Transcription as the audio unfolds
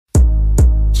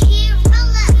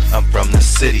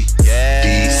city.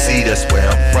 DC, that's where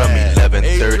I'm from.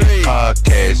 1130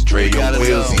 podcast. Dre on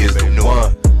wheels, he is the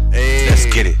one. Let's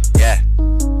get it. Yeah.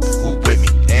 Who with me?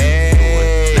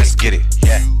 Let's get it.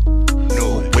 Yeah.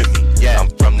 No, with me. Yeah. I'm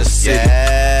from the city.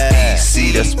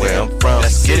 DC, that's where I'm from.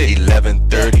 Let's get it.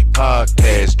 1130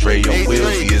 podcast. Dre on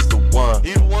wheels, he is the one.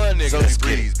 He the one, nigga. So let's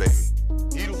get it, baby.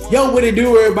 Yo, what it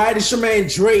do, everybody? It's your man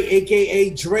Dre, aka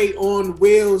Dre on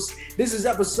Wheels. This is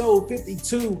episode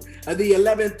 52 of the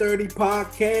 1130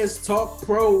 podcast, Talk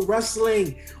Pro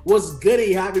Wrestling. What's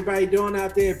goody? How everybody doing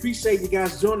out there? Appreciate you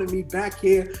guys joining me back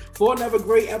here for another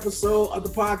great episode of the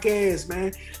podcast,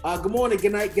 man. Good morning,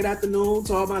 good night, good afternoon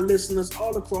to all my listeners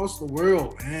all across the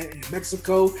world, man.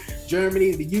 Mexico,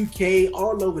 Germany, the UK,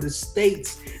 all over the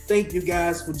states. Thank you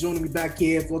guys for joining me back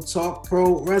here for Talk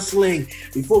Pro Wrestling.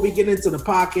 Before we get into the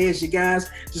podcast, you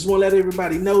guys, just want to let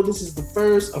everybody know this is the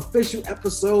first official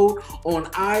episode on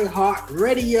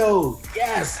iHeartRadio.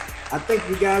 Yes, I thank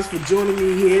you guys for joining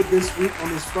me here this week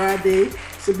on this Friday.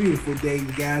 It's a beautiful day,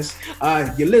 you guys.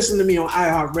 You're listening to me on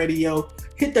iHeartRadio.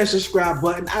 Hit that subscribe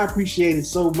button. I appreciate it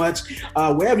so much.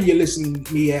 Wherever you're listening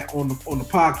to me at on the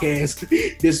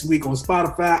podcast this week on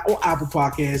Spotify or Apple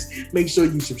Podcasts, make sure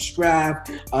you subscribe,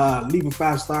 leave a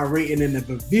 5-star rating and a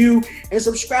review, and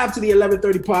subscribe to the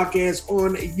 1130 podcast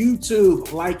on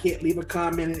YouTube. Like it, leave a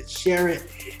comment, share it,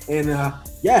 and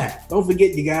don't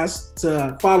forget, you guys,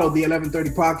 to follow the 1130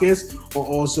 podcast on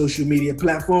all social media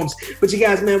platforms. But you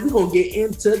guys, man, we're gonna get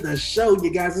into the show,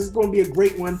 you guys. This is gonna be a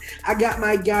great one. I got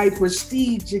my guy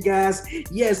Prestige, you guys.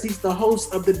 Yes, he's the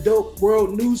host of the Dope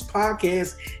World News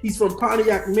podcast. He's from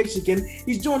Pontiac, Michigan.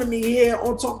 He's joining me here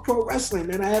on Talk Pro Wrestling,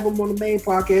 man. I have him on the main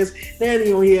podcast.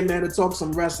 Danny on here, man, to talk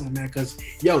some wrestling, man. Cause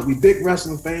we big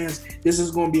wrestling fans. This is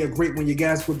gonna be a great one, you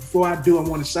guys. But before I do, I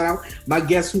want to shout out my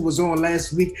guest who was on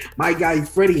last week, my guy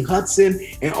Freddie Hudson,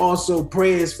 and also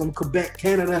Prayers from Quebec,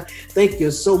 Canada. Thank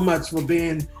you so much for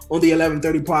being on the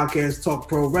 1130 podcast, Talk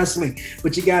Pro Wrestling.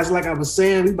 But you guys, like I was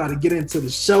saying, we about to get into the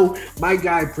show. My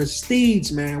guy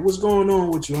Prestige, man, what's going on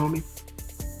with you, homie?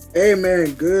 Hey,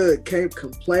 man, good. Can't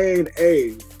complain.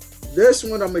 Hey, this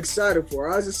one I'm excited for.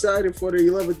 I was excited for the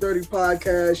 1130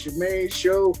 podcast, your main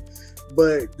show.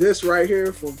 But this right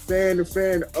here, from fan to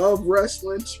fan of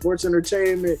wrestling, sports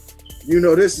entertainment,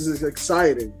 this is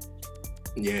exciting.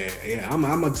 Yeah,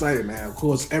 I'm excited, man. Of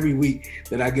course, every week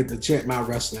that I get to chat my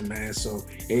wrestling, man. So,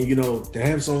 and to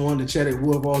have someone to chat it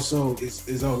with also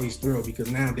is always thrilled, because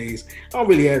nowadays I don't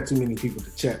really have too many people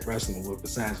to chat wrestling with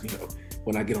besides,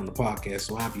 when I get on the podcast.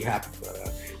 So I'll be happy.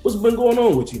 But what's been going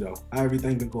on with you though? How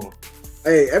everything been going?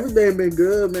 Hey, everything been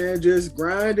good, man. Just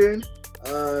grinding,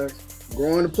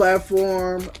 growing the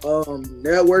platform,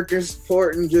 networking,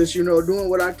 supporting, just, doing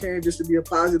what I can just to be a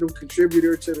positive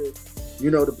contributor to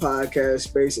the podcast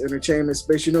space, entertainment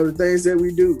space, the things that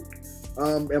we do.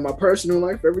 In my personal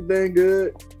life, everything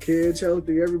good. Kids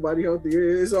healthy, everybody healthy.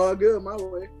 It's all good my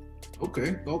way.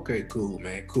 Okay, cool,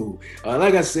 man, cool.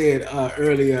 Like I said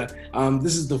earlier,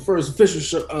 this is the first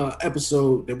official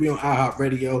episode that we're on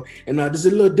iHeartRadio, and this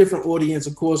is a little different audience,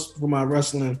 of course, for my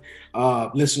wrestling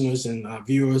listeners and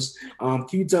viewers. Can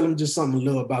you tell them just something a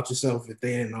little about yourself if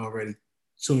they ain't already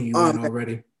tuning you in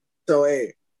already? So,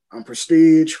 hey, I'm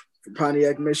Prestige from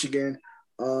Pontiac, Michigan.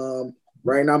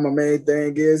 Right now, my main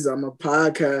thing is I'm a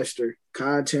podcaster,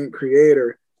 content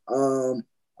creator. I'm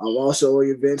also an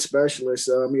event specialist.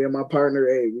 Me and my partner,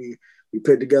 we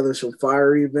put together some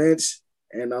fire events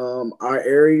in our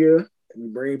area. We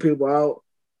bring people out.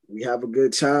 We have a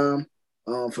good time.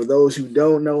 For those who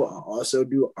don't know, I also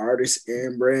do artist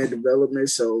and brand development.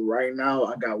 So right now,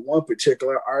 I got one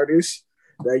particular artist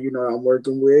that I'm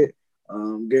working with.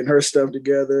 Getting her stuff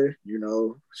together,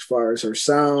 as far as her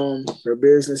sound, her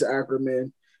business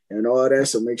acumen, and all that.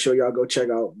 So make sure y'all go check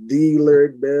out The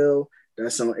Lyric Bell.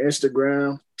 That's on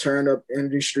Instagram, Turn Up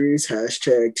Industries,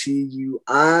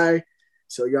 #TUI.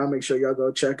 So y'all make sure y'all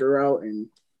go check her out, and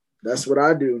that's what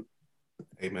I do.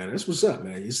 Hey, man, that's what's up,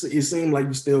 man. You seem like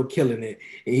you're still killing it,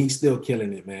 and he's still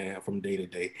killing it, man, from day to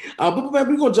day. But man,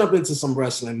 we're going to jump into some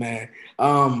wrestling, man.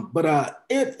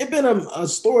 It been a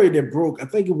story that broke, I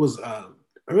think it was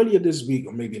earlier this week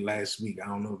or maybe last week. I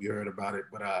don't know if you heard about it,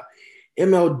 but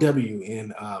MLW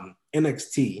and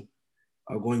NXT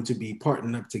are going to be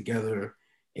partnering up together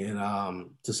and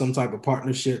to some type of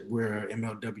partnership where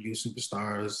MLW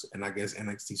superstars and I guess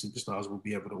NXT superstars will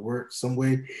be able to work some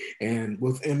way. And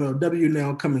with MLW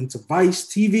now coming to Vice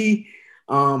TV,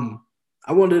 I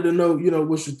wanted to know,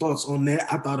 what's your thoughts on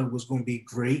that? I thought it was going to be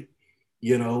great,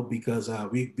 because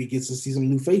we get to see some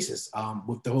new faces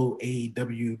with the whole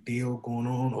AEW deal going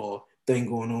on, or thing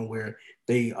going on where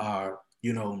they are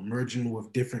merging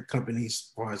with different companies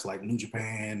as far as like New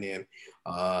Japan and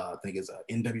I think it's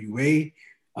NWA.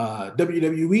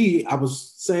 WWE, I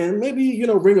was saying maybe,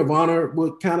 Ring of Honor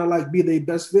would kind of like be their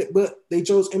best fit, but they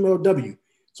chose MLW.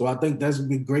 So I think that's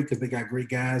been great because they got great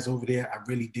guys over there. I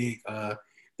really dig the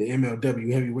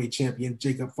MLW heavyweight champion,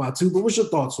 Jacob Fatu. But what's your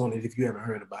thoughts on it if you haven't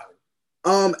heard about it?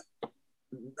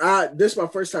 This is my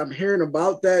first time hearing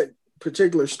about that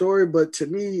particular story, but to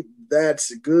me,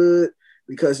 that's good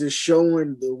because it's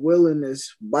showing the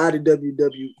willingness by the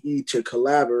WWE to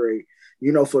collaborate.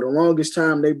 For the longest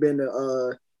time, they've been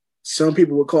some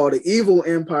people would call the evil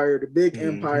empire, the big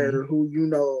empire, who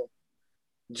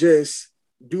just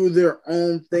do their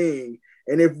own thing.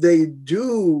 And if they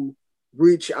do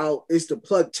reach out, it's to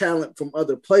pluck talent from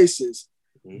other places.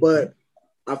 But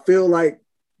I feel like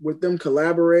with them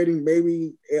collaborating,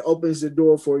 maybe it opens the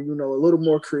door for, a little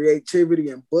more creativity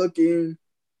and booking,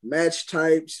 match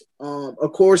types.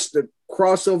 Of course, the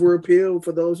crossover appeal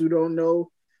for those who don't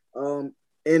know,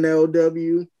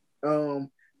 NLW.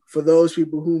 For those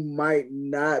people who might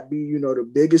not be, the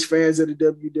biggest fans of the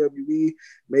WWE,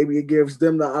 maybe it gives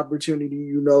them the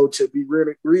opportunity, to be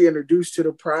reintroduced to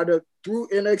the product through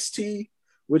NXT,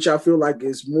 which I feel like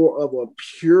is more of a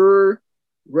pure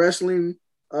wrestling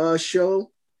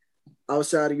show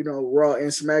outside of, Raw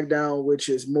and SmackDown, which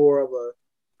is more of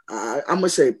I'm going to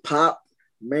say pop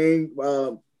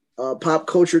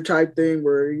culture type thing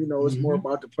where, it's more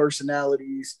about the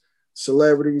personalities,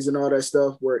 celebrities and all that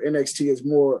stuff, where NXT is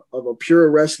more of a pure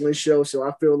wrestling show. So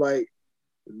I feel like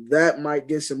that might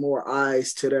get some more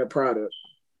eyes to that product.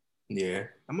 Yeah,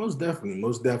 most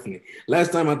definitely.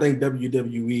 Last time I think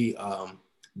WWE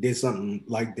did something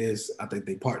like this, I think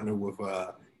they partnered with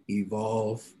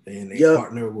Evolve, and they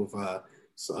partnered with a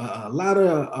lot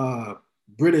of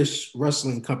British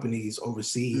wrestling companies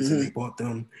overseas, and they brought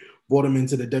them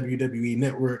into the WWE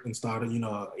network and started,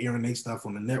 airing their stuff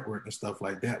on the network and stuff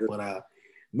like that. But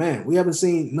man, we haven't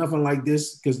seen nothing like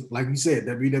this because, like you said,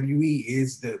 WWE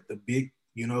is the big,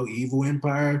 evil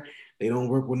empire. They don't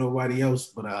work with nobody else.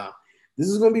 But this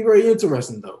is going to be very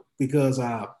interesting though, because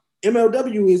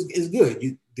MLW is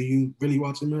good. Do you really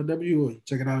watch MLW or you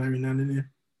check it out every now and then?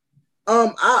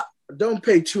 I don't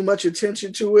pay too much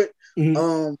attention to it.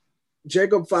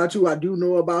 Jacob Fatu, I do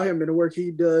know about him and the work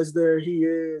he does there. He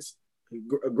is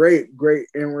a great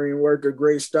in-ring worker,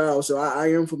 great style. So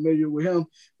I am familiar with him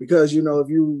because, if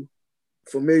you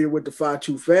familiar with the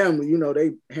Fatu family,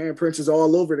 they handprints is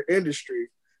all over the industry.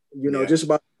 Just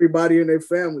about everybody in their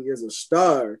family is a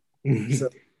star. So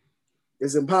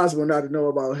it's impossible not to know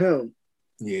about him.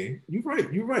 Yeah, you're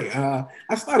right.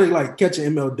 I started like catching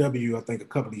MLW, I think a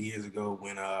couple of years ago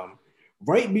when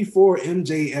right before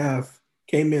MJF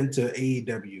came into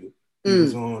AEW, he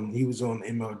was on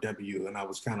MLW, and I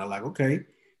was kind of like, okay,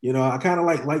 I kind of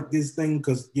like this thing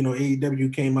because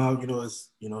AEW came out, it's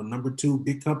number 2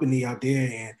 big company out there,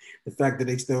 and the fact that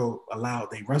they still allow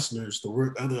their wrestlers to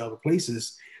work other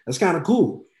places, that's kind of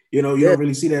cool. You don't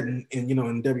really see that in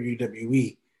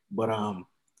WWE, but I'm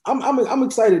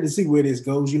excited to see where this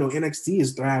goes. NXT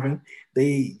is thriving.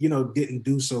 They, didn't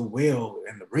do so well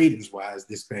in the ratings wise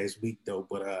this past week though.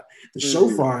 But the show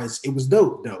it was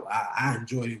dope though. I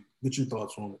enjoyed it. What's your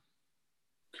thoughts on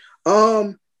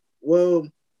it? Well,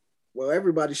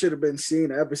 everybody should have been seeing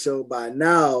the episode by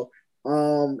now.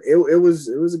 It was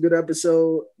a good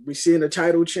episode. We seen a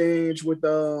title change with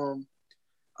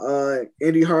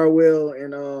Indy Hartwell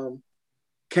and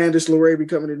Candice LeRae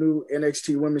becoming the new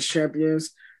NXT Women's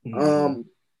Champions.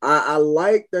 I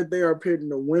like that they are putting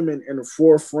the women in the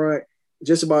forefront.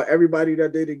 Just about everybody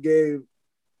that they gave,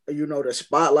 the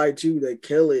spotlight to, they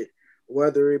kill it.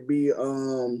 Whether it be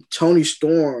Toni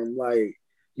Storm, like,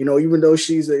 even though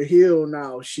she's a heel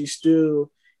now, she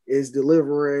still is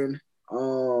delivering.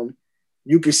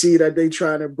 You can see that they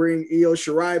trying to bring Io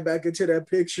Shirai back into that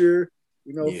picture,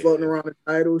 floating around the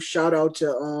title. Shout out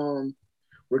to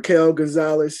Raquel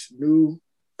Gonzalez, new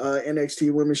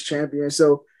NXT Women's Champion.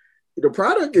 So the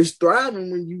product is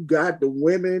thriving when you got the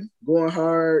women going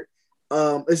hard.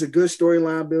 It's a good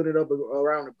storyline building up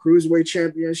around the Cruiserweight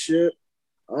Championship.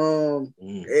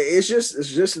 It's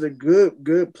just a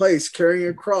good place.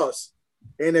 Karrion Kross,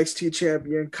 NXT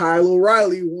champion. Kyle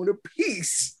O'Reilly want a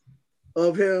piece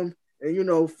of him.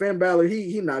 And, Finn Balor,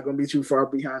 he not going to be too far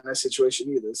behind that situation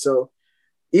either. So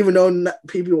even though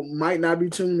people might not be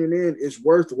tuning in, it's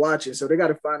worth watching. So they got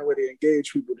to find a way to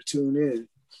engage people to tune in.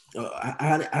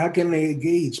 How can they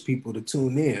engage people to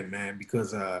tune in, man?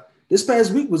 Because this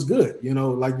past week was good.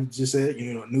 Like you just said,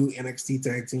 new NXT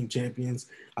Tag Team Champions.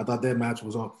 I thought that match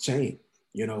was off the chain.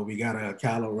 We got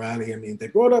Kyle O'Reilly. I mean, they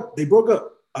broke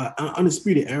up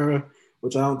Undisputed Era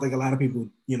which I don't think a lot of people,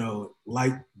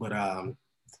 like. But I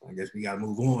guess we got to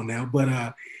move on now.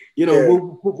 But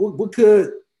what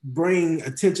could bring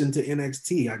attention to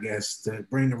NXT? I guess to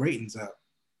bring the ratings up.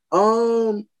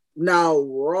 Now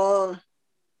Raw,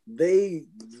 they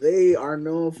are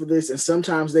known for this, and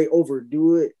sometimes they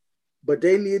overdo it, but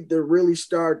they need to really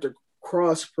start the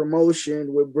cross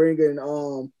promotion with bringing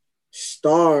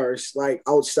stars like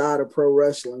outside of pro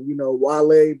wrestling.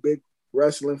 Wale, big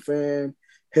wrestling fan,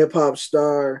 hip hop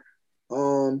star.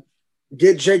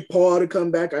 Get Jake Paul to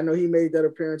come back. I know he made that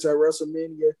appearance at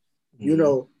WrestleMania.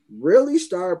 Really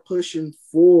start pushing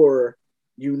for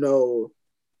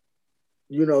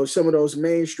some of those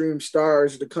mainstream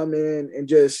stars to come in and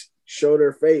just show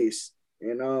their face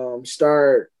and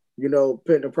start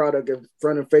putting the product in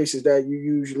front of faces that you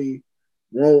usually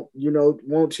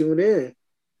won't tune in.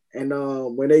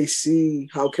 And when they see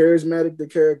how charismatic the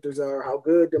characters are, how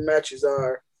good the matches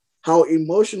are, how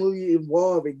emotionally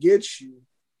involved it gets you,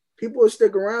 people will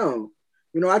stick around.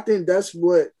 I think that's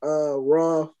what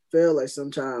Raw felt like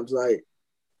sometimes. Like,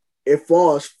 it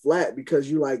falls flat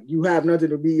because you have nothing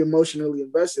to be emotionally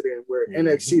invested in, where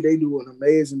NXT, they do an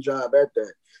amazing job at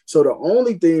that. So the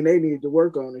only thing they need to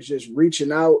work on is just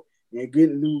reaching out and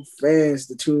getting new fans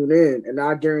to tune in. And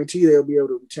I guarantee they'll be able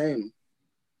to retain them.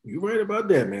 You're right about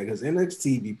that, man, because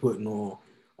NXT be putting on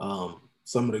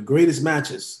some of the greatest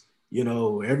matches,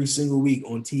 every single week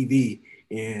on TV.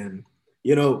 And,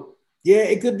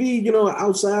 it could be, an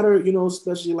outsider,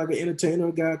 especially like an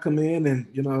entertainer guy come in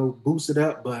and, boost it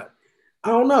up. But I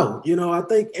don't know. I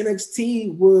think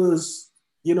NXT was,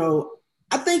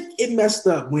 I think it messed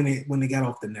up when they got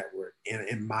off the network,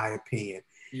 in my opinion.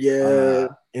 Yeah.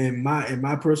 In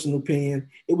my personal opinion,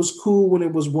 it was cool when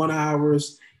it was 1 hour.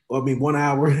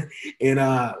 And,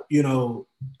 I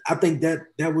think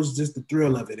that was just the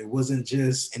thrill of it. It wasn't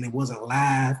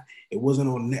live. It wasn't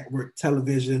on network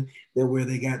television where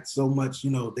they got so much,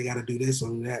 they got to do this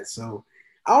or that. So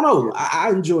I don't know. I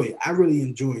enjoy it. I really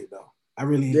enjoy it though. I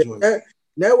really enjoy it.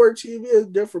 Network TV is a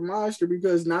different monster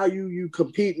because now you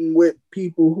competing with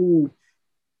people who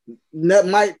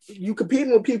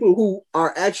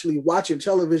are actually watching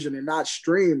television and not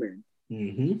streaming.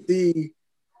 Mm-hmm.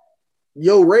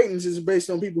 Your ratings is based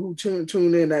on people who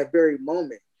tune in that very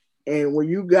moment. And when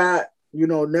you got,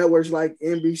 networks like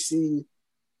NBC,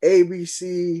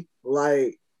 ABC,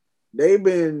 like, they've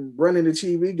been running the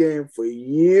TV game for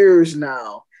years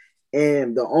now.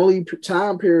 And the only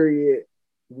time period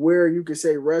where you could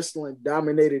say wrestling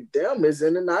dominated them is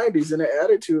in the 90s, in the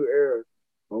Attitude Era.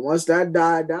 But once that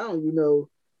died down,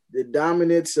 the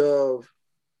dominance of,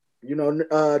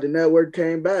 the network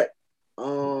came back.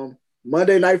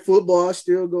 Monday Night Football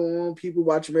still go on. People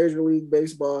watch Major League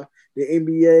Baseball, the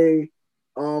NBA.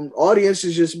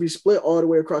 Audiences just be split all the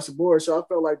way across the board. So I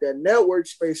felt like that network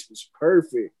space was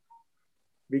perfect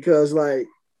because, like,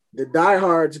 the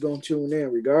diehards gonna tune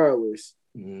in regardless.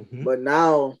 Mm-hmm. But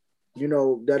now,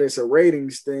 that it's a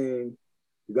ratings thing,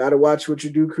 you got to watch what you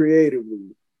do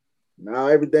creatively. Now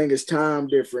everything is timed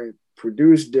different,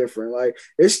 produced different. Like,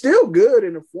 it's still good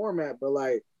in the format, but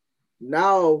like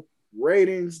now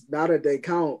ratings, now that they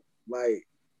count, like,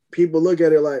 people look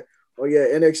at it like, oh yeah,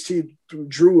 NXT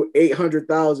drew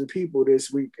 800,000 people this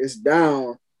week. It's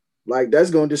down. Like,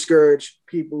 that's going to discourage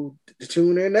people to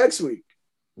tune in next week.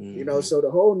 Mm-hmm. So the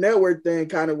whole network thing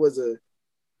kind of was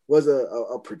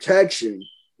a protection.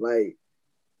 Like,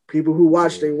 people who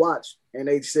watch, they watch, and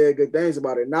they said good things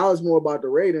about it. Now it's more about the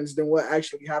ratings than what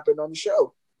actually happened on the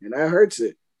show, and that hurts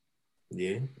it.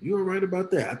 Yeah, you were right about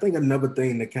that. I think another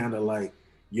thing that kind of like,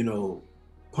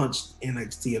 punched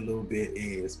NXT a little bit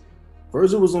is,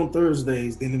 first it was on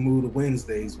Thursdays, then it moved to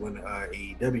Wednesdays when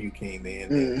AEW came in.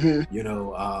 Mm-hmm.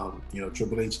 And,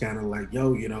 Triple H kind of like,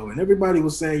 and everybody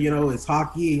was saying, it's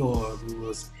hockey or it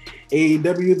was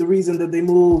AEW the reason that they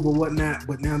moved or whatnot,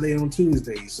 but now they're on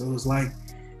Tuesdays. So it's like,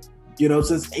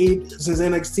 since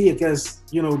NXT, I guess,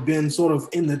 been sort of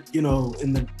in the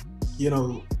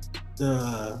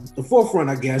forefront,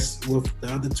 I guess, with the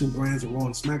other two brands of Raw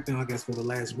and SmackDown, I guess, for the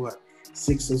last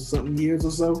 6 or something years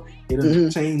or so. It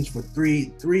has changed for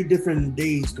three different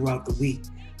days throughout the week.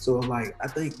 So like, I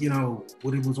think,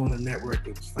 when it was on the network,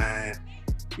 it was fine.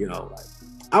 Like,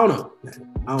 I don't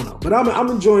know, but I'm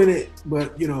enjoying it.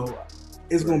 But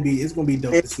it's gonna be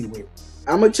dope to see where.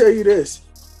 I'm gonna tell you this: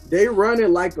 they run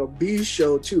it like a B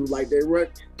show too. Like, they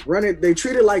run it. They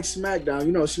treat it like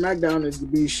SmackDown. SmackDown is the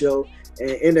B show,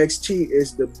 and NXT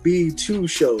is the B2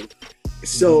 show.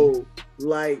 So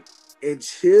like,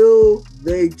 until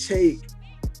they take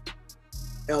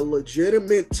a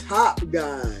legitimate top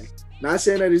guy, not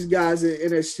saying that these guys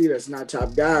in NXT that's not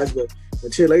top guys, but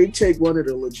until they take one of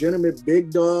the legitimate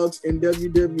big dogs in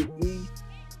WWE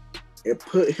and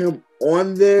put him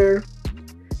on there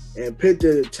and put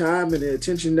the time and the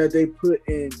attention that they put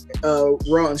in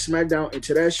Raw and SmackDown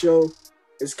into that show,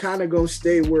 it's kind of going to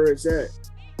stay where it's at.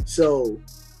 So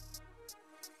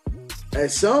at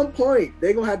some point,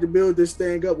 they're going to have to build this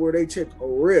thing up where they take a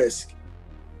risk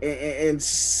and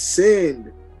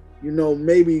send,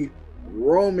 maybe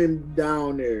Roman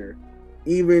down there,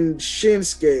 even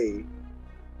Shinsuke.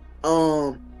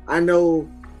 I know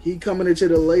he coming into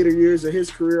the later years of his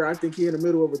career. I think he in the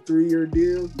middle of a 3-year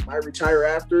deal. He might retire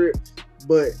after it.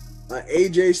 But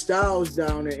AJ Styles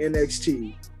down in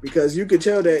NXT, because you could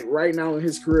tell that right now in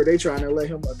his career, they trying to let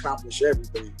him accomplish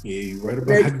everything. Yeah, you're right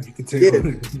about it. You can tell.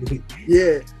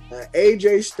 Yeah,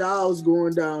 AJ Styles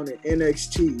going down in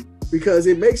NXT, because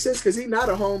it makes sense, because he's not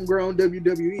a homegrown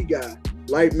WWE guy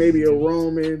like maybe a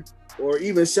Roman or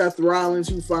even Seth Rollins,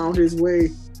 who found his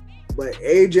way. But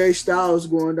AJ Styles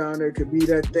going down there could be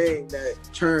that thing that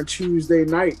turned Tuesday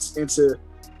nights into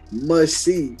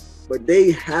must-see. But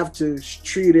they have to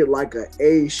treat it like an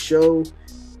A show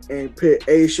and put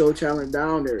A show talent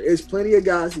down there. There's plenty of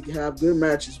guys you can have good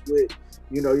matches with.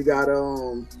 You got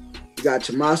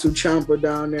Tommaso Ciampa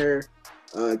down there,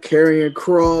 Karrion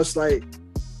Kross. Like,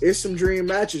 it's some dream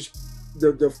matches.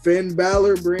 The Finn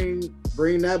Balor bring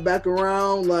that back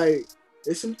around. Like,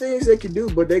 there's some things they can do,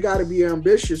 but they got to be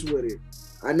ambitious with it.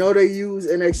 I know they use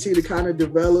NXT to kind of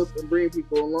develop and bring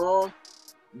people along,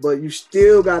 but you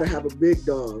still got to have a big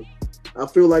dog. I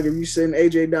feel like if you send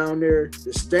AJ down there,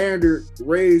 the standard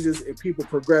raises and people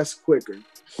progress quicker.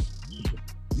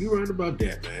 You're right about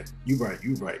that, man. You're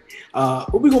right.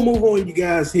 But we're going to move on, you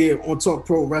guys, here on Talk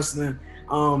Pro Wrestling.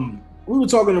 We were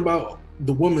talking about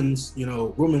the women's who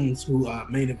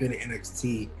main evented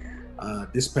NXT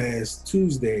this past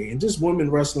Tuesday, and just women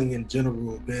wrestling in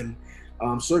general have been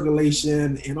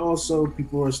circulation, and also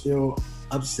people are still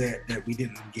upset that we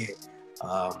didn't get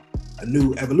a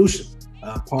new Evolution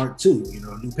part 2,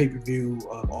 a new pay-per-view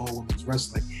of all women's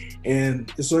wrestling, and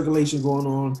the circulation going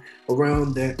on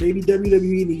around that maybe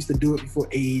WWE needs to do it before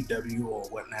AEW or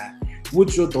whatnot.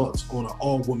 What's your thoughts on an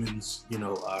all women's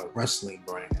wrestling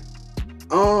brand?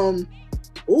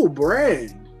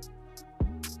 Brand.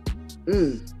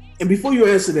 And before you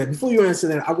answer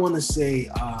that, I want to say,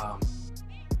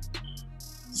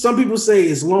 some people say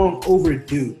it's long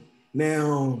overdue.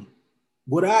 Now,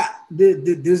 this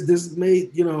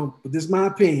is my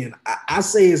opinion. I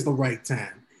say it's the right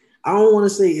time. I don't want to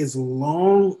say it's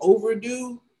long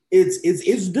overdue.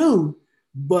 It's due,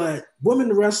 but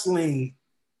women wrestling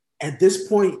at this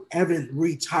point haven't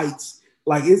reached heights.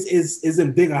 Like, it's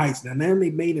in bigger heights now. Now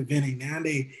they main eventing. Now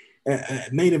they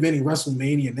main eventing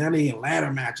WrestleMania. Now they in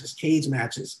ladder matches, cage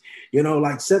matches.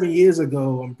 Like 7 years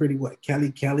ago, I'm pretty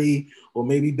Kelly or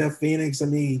maybe Beth Phoenix. I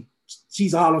mean,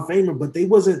 she's a Hall of Famer, but they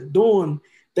wasn't doing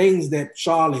things that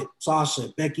Charlotte, Sasha,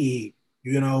 Becky,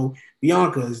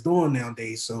 Bianca is doing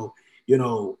nowadays. So,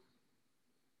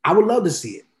 I would love to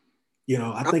see it.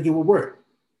 I think it would work.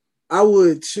 I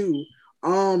would too.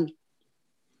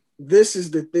 This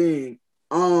is the thing.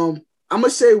 I'm gonna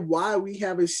say why we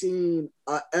haven't seen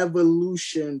an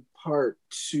Evolution Part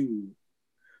 2.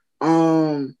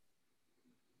 On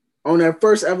that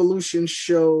first Evolution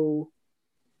show,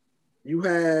 you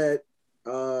had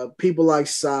people like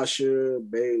Sasha,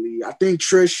 Bailey. I think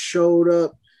Trish showed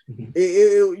up. Mm-hmm.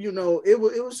 It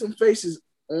was some faces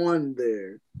on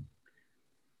there.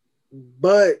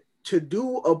 But to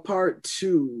do a Part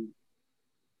 2,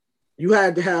 you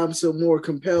had to have some more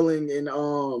compelling and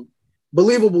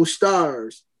believable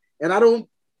stars. And I don't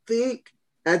think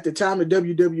at the time the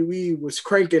WWE was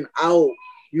cranking out,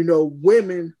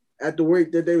 women at the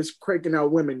rate that they was cranking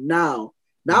out women now.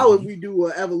 Now, mm-hmm. If we do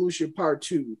an Evolution Part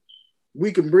 2,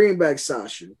 we can bring back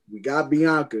Sasha. We got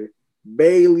Bianca,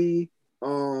 Bailey.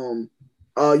 You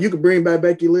can bring back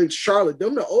Becky Lynch, Charlotte.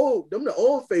 Them the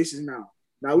old faces now.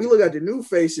 Now we look at the new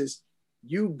faces.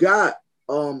 You got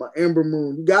Ember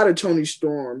Moon. You got a Toni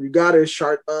Storm. You got a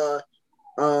Shotzi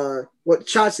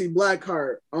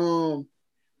Blackheart.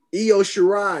 Io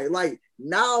Shirai. Like,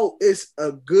 now it's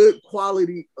a good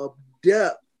quality of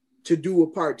depth to do a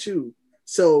Part 2.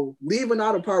 So leaving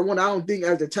out of Part 1, I don't think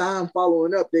at the time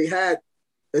following up they had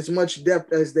as much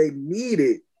depth as they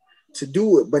needed to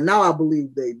do it. But now I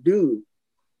believe they do.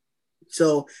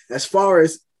 So as far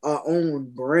as our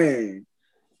own brand,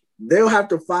 they'll have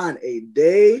to find a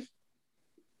day,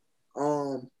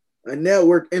 a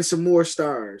network, and some more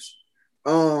stars.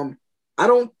 I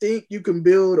don't think you can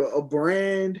build a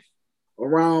brand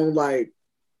around like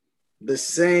the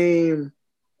same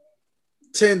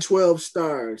 10, 12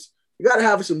 stars. You got to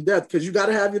have some depth, because you got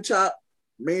to have your top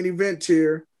main event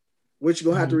tier, which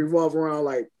you're gonna have to revolve around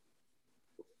like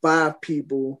 5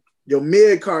 people. Your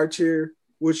mid card tier,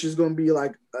 which is gonna be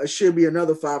like should be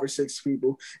another 5 or 6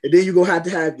 people, and then you're gonna have to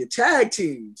have your tag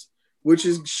teams, which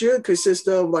should consist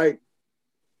of like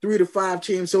 3 to 5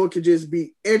 teams, so it could just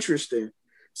be interesting.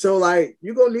 So like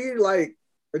you're gonna need like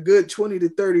a good 20 to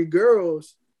 30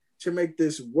 girls to make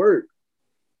this work.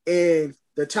 And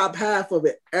the top half of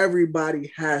it,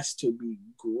 everybody has to be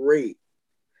great.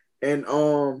 And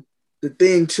the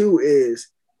thing too is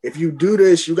if you do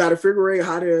this, you got to figure out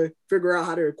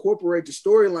how to incorporate the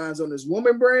storylines on this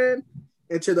woman brand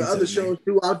into the other shows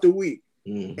throughout the week.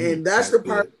 And that's the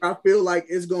part I feel like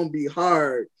it's gonna be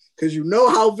hard because you know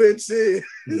how Vince is.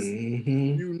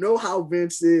 You know how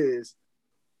Vince is.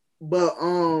 But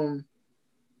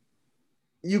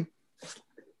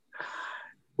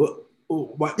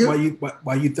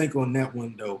why you think on that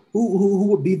one though? Who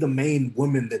would be the main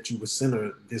woman that you would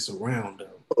center this around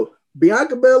though?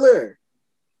 Bianca Belair.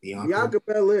 Bianca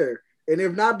Belair. And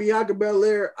if not Bianca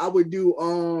Belair, I would do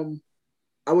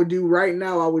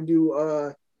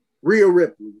Rhea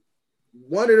Ripley.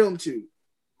 One of them two.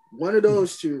 One of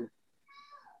those two.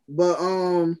 But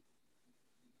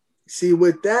see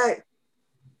with that,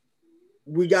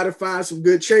 we got to find some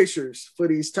good chasers for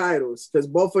these titles because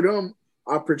both of them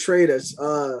are portrayed as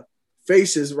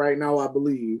faces right now, I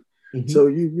believe. So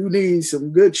you need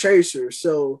some good chasers.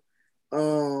 So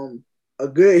a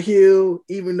good heel,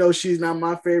 even though she's not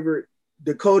my favorite,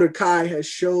 Dakota Kai has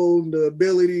shown the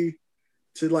ability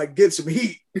to like get some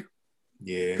heat,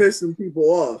 piss some people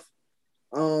off.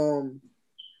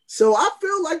 So I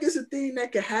feel like it's a thing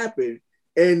that can happen,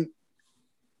 and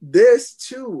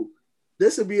this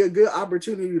would be a good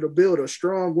opportunity to build a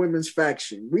strong women's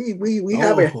faction. We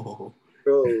haven't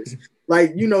those.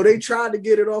 Like, you know, they tried to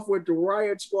get it off with the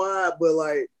Riot Squad, but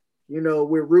like, you know,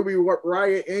 with Ruby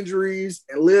Riot injuries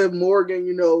and Liv Morgan,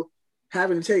 you know,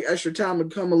 having to take extra time to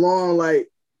come along,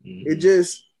 like it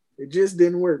just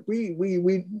didn't work. We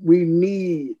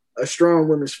need a strong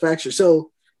women's faction.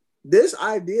 So this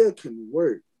idea can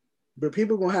work, but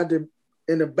people gonna have to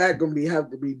in the back have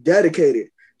to be dedicated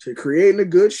to creating a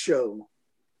good show,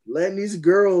 letting these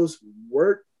girls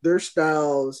work their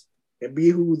styles and be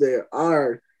who they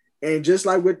are. And just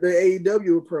like with the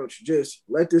AEW approach, just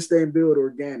let this thing build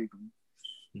organically.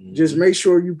 Just make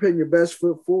sure you put your best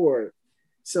foot forward.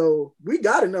 So we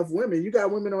got enough women. You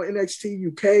got women on NXT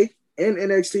UK and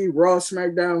NXT Raw,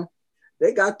 SmackDown.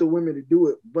 They got the women to do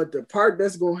it. But the part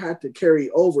that's going to have to carry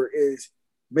over is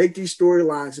make these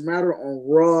storylines matter on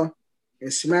Raw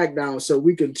and SmackDown so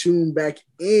we can tune back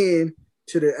in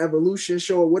to the Evolution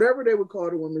show or whatever they would call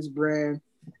the women's brand,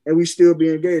 and we still be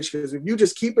engaged. Because if you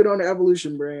just keep it on the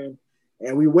Evolution brand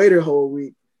and we wait a whole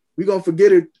week, we're going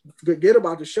to forget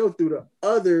about the show through the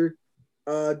other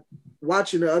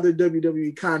watching the other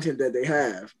WWE content that they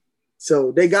have.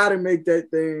 So they got to make that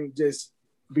thing just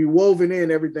be woven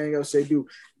in everything else they do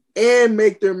and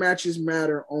make their matches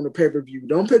matter on the pay-per-view.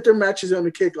 Don't put their matches on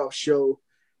the kickoff show.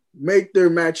 Make their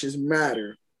matches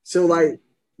matter. So like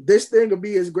this thing will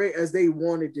be as great as they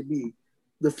want it to be.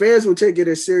 The fans will take it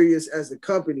as serious as the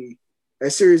company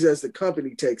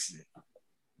takes it.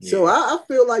 Yeah. So I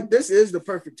feel like this is the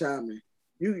perfect timing.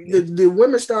 The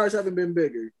women stars haven't been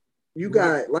bigger. You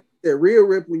got like that Rhea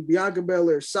Ripley, Bianca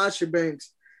Belair, Sasha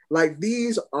Banks. Like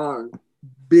these are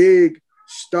big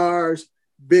stars,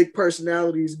 big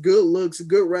personalities, good looks,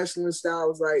 good wrestling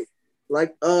styles.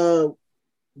 Like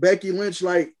Becky Lynch.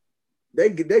 Like they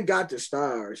got the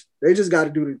stars. They just got to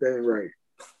do the thing right.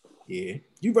 Yeah,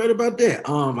 you right about that.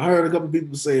 I heard a couple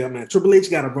people say, man, Triple H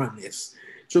got to run this.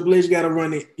 Triple H got to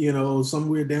run it, you know,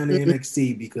 somewhere down in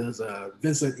NXT because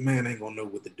Vince McMahon ain't gonna know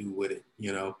what to do with it,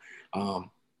 you know.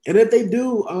 And if they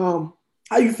do,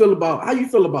 how you feel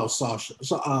about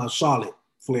Charlotte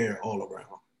Flair all around?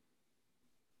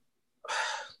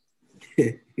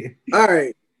 All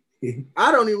right,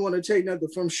 I don't even want to take nothing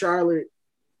from Charlotte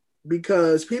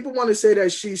because people want to say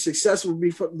that she's successful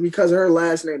because her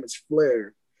last name is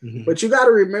Flair. But you got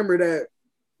to remember that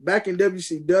back in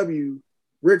WCW,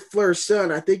 Ric Flair's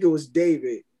son, I think it was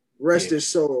David, rest his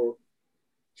soul,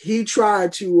 he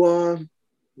tried to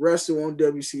wrestle on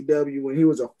WCW when he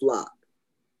was a flop.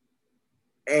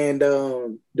 And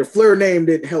the Flair name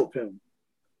didn't help him.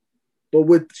 But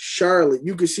with Charlotte,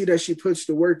 you can see that she puts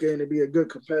the work in to be a good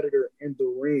competitor in the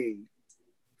ring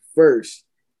first.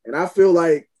 And I feel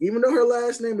like even though her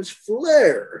last name is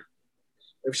Flair,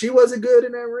 if she wasn't good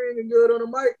in that ring and good on the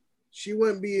mic, she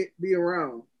wouldn't be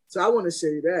around. So I want to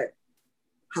say that.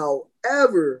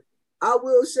 However, I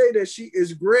will say that she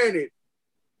is granted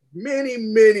many,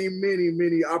 many, many,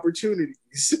 many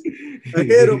opportunities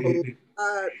ahead of a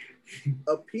lot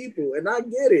of people, and I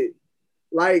get it.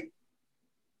 Like,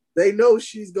 they know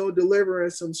she's gonna deliver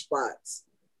in some spots,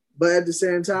 but at the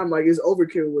same time, like, it's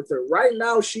overkill with her. Right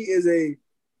now, she is a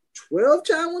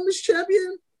 12-time women's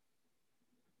champion.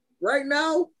 Right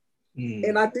now,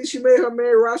 and I think she made her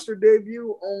main roster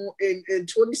debut in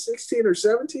 2016 or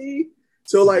 17.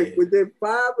 So, like, within a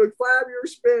 5-year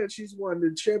span, she's won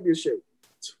the championship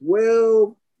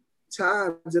 12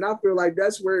 times, and I feel like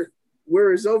that's where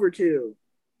it's overkill.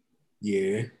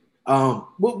 Yeah.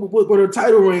 With her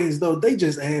title reigns though, they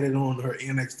just added on her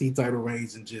NXT title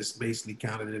reigns and just basically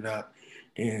counted it up.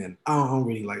 And I don't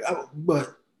really like.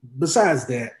 But besides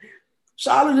that,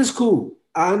 Charlotte is cool.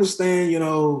 I understand,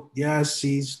 yes,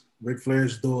 she's Ric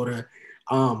Flair's daughter.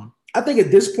 I think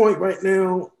at this point right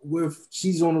now, with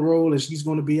she's on the roll and she's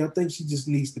going to be, I think she just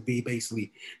needs to be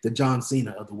basically the John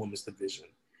Cena of the women's division.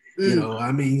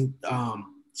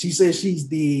 She says she's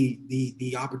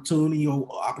the opportunity. And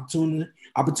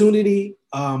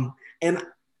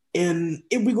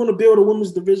if we're going to build a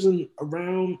women's division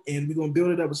around and we're going to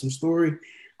build it up with some story,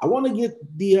 I want to get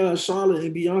the Charlotte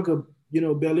and Bianca,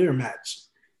 Belair match,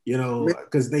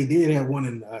 because they did have one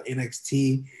in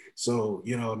NXT. So,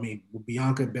 with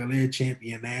Bianca Belair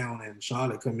champion now and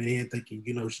Charlotte coming in thinking,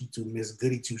 she too Miss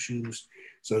Goody Two Shoes.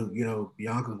 So,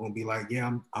 Bianca going to be like, yeah,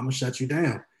 I'm going to shut you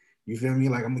down. You feel me?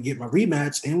 Like, I'm going to get my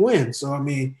rematch and win. So, I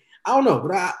don't know.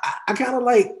 But I kind of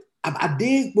like, I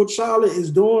dig what Charlotte is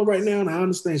doing right now. And I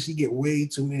understand she get way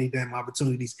too many damn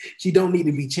opportunities. She don't need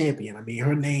to be champion.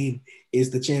 Her name is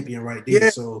the champion right there.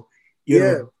 Yeah. So, you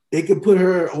know, they could put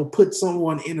her or put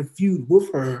someone in a feud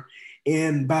with her.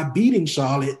 And by beating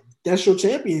Charlotte, that's your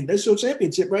champion. That's your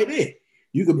championship right there.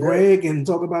 You could brag and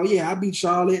talk about, I beat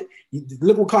Charlotte.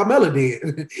 Look what Carmella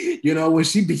did, when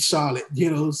she beat Charlotte,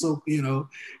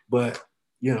 but,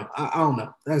 I don't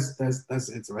know. That's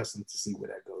interesting to see where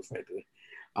that goes right there.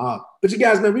 But you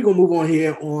guys know we're going to move on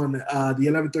here on the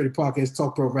 1130 podcast,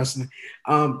 Talk Pro Wrestling.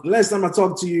 Last time I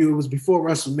talked to you, it was before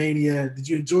WrestleMania. Did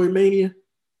you enjoy Mania?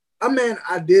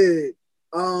 I did.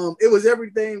 It was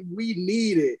everything we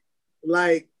needed.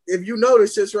 Like, if you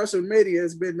notice, since WrestleMania,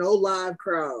 there's been no live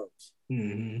crowds.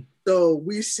 Mm-hmm. So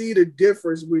we see the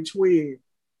difference between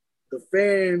the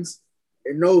fans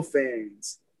and no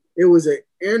fans. It was an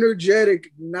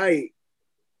energetic night,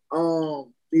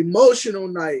 emotional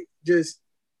night. Just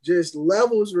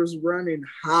levels was running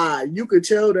high. You could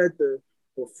tell that the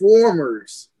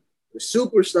performers, the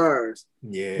superstars,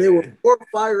 they were more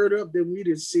fired up than we'd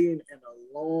have seen in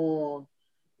a long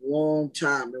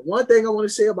time. And one thing I want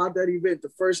to say about that event, the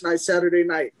first night, Saturday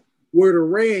night, where the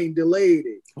rain delayed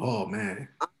it. Oh, man.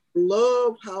 I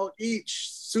love how each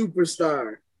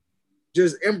superstar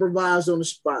just improvised on the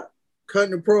spot,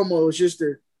 cutting the promos just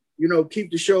to,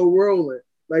 keep the show rolling.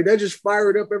 Like, that just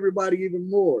fired up everybody even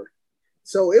more.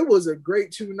 So it was a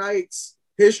great 2 nights.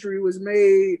 History was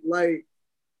made. Like,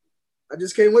 I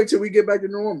just can't wait till we get back to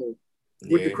normal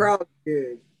with the crowd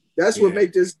again. That's what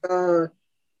make this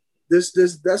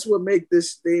that's what make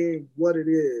this thing what it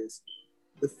is.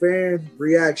 The fan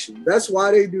reaction. That's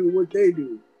why they do what they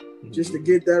do, just to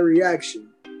get that reaction.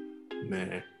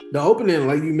 Man, the opening,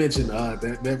 like you mentioned,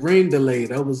 that rain delay.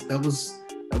 That was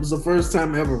the first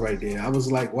time ever right there. I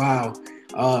was like, wow,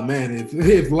 man,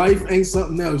 if life ain't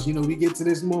something else, we get to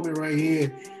this moment right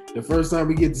here. The first time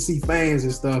we get to see fans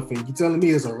and stuff, and you telling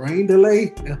me it's a rain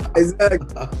delay?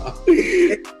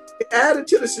 Exactly. It added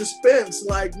to the suspense.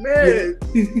 Like, man,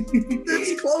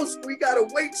 this close. We gotta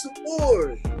wait some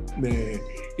more. Man,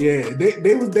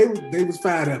 they was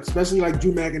fired up, especially like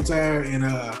Drew McIntyre and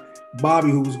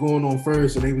Bobby, who was going on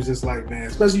first, and they was just like, man,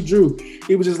 especially Drew.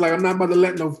 He was just like, I'm not about to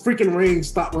let no freaking rain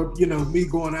stop me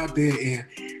going out there. And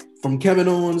from Kevin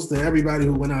Owens to everybody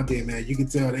who went out there, man, you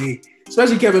could tell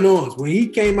especially Kevin Owens, when he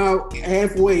came out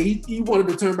halfway, he wanted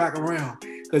to turn back around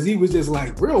because he was just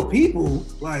like, real people,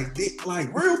 like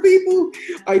real people,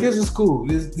 like this is cool.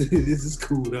 This is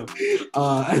cool though.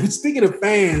 Speaking of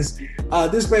fans,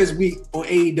 this past week on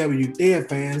AEW, they had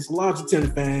fans, large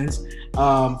attended fans,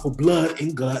 for Blood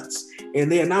and Guts,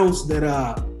 and they announced that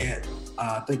I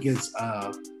think it's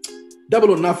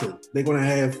Double or Nothing. They're going to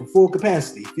have for full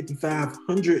capacity,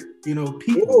 5,500,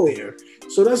 people there.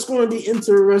 So that's going to be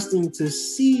interesting to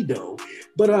see, though.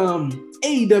 But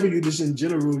AEW, just in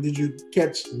general, did you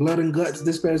catch Blood and Guts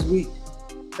this past week?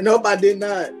 Nope, I did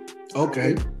not.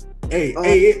 Okay.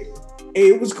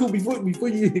 It was cool before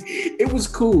you. It was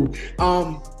cool.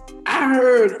 I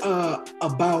heard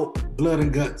about Blood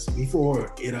and Guts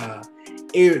before it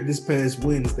aired this past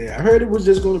Wednesday. I heard it was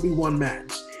just going to be one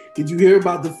match. Did you hear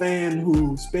about the fan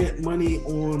who spent money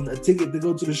on a ticket to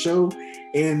go to the show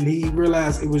and he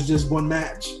realized it was just one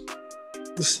match?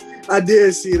 I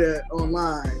did see that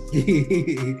online.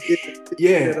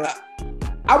 Yeah.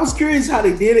 I was curious how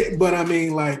they did it, but I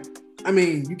mean,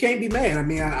 you can't be mad. I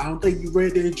mean, I don't think you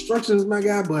read the instructions, my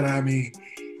guy, but I mean,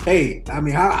 hey, I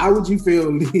mean, how would you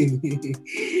feel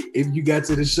if you got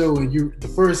to the show and the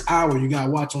first hour you got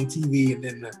to watch on TV, and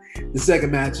then the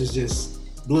second match is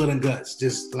just blood and guts,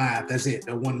 just live. That's it.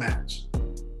 The one match.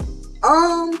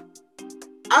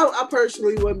 I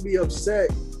personally wouldn't be upset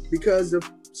because the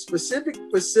specific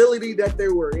facility that they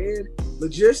were in,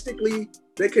 logistically,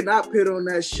 they could not put on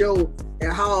that show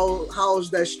and house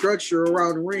that structure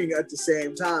around the ring at the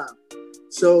same time.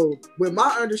 So with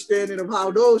my understanding of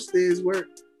how those things work,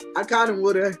 I kind of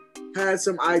would have had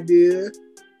some idea.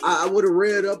 I would have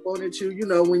read up on it too. You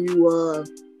know, when you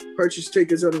purchase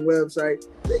tickets on the website,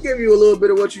 they give you a little bit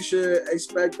of what you should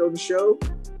expect on the show.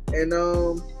 And,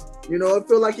 you know, I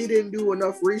feel like he didn't do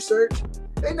enough research.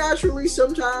 And naturally,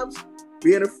 sometimes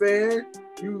being a fan,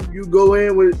 you go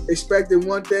in with expecting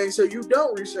one thing, so you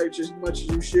don't research as much as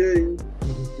you should.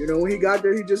 And, you know, when he got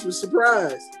there, he just was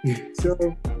surprised. So,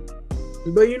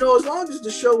 but you know, as long as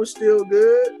the show was still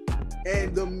good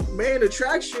and the main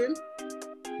attraction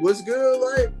was good,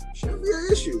 like, shouldn't be an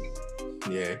issue.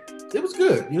 Yeah, it was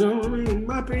good. You know, I mean, in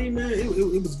my opinion, man,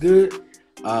 it was good.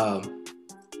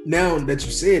 Now that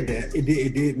you said that, it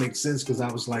did make sense, because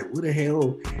I was like, where the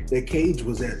hell that cage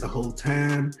was at the whole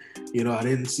time? You know, I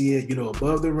didn't see it, you know,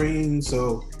 above the ring.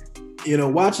 So, you know,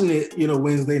 watching it, you know,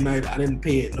 Wednesday night, I didn't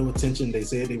pay it no attention. They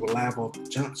said they were live off the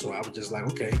jump, so I was just like,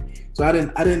 okay. So I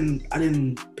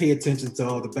didn't pay attention to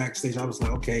all the backstage. I was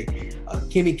like, okay.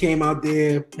 Kenny came out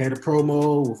there, had a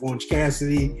promo with Orange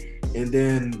Cassidy, and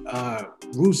then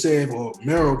Rusev or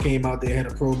Mero came out there, had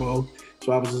a promo.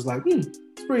 So I was just like,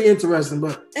 it's pretty interesting,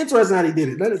 but interesting how they did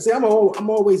it. Let it say, I'm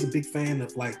always a big fan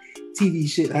of like TV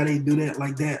shit, how they do that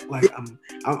like that. Like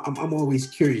I'm always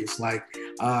curious. Like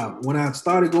when I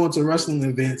started going to wrestling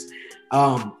events,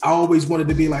 I always wanted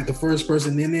to be like the first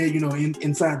person in there, you know,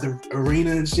 inside the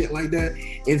arena and shit like that.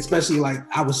 And especially like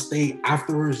I would stay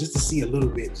afterwards just to see a little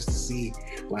bit, just to see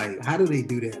like how do they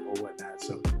do that or whatnot.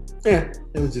 So yeah,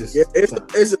 it was just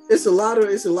it's a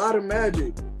lot of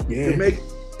magic. Yeah, to make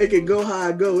it go how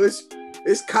it go.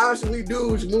 It's constantly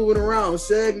dudes moving around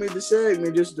segment to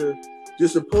segment just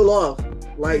to pull off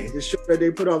like the show that they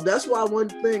put off. That's why one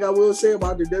thing I will say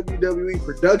about the WWE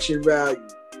production value,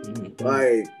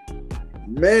 like,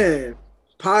 man,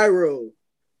 pyro,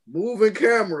 moving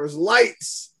cameras,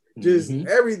 lights, just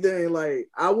everything. Like,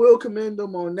 I will commend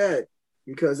them on that,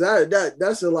 because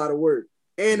that's a lot of work,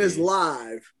 and it's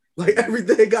live. Like,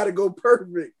 everything got to go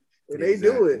perfect, and they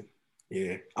do it.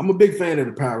 Yeah, I'm a big fan of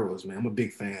the Pyros, man. I'm a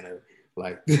big fan of,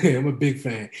 like, I'm a big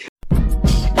fan.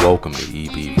 Welcome to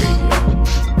EB Radio,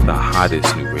 the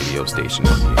hottest new radio station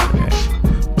on the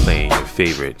internet, playing your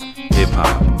favorite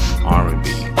hip-hop, R&B,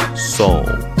 soul,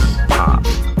 pop,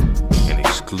 and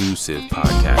exclusive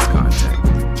podcast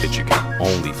content that you can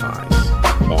only find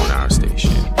on our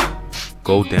station.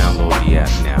 Go download the app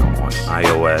now on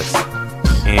iOS,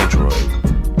 Android,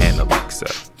 and Alexa.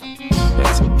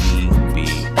 That's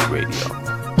EB Radio,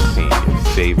 playing your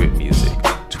favorite music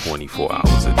 24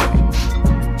 hours a day.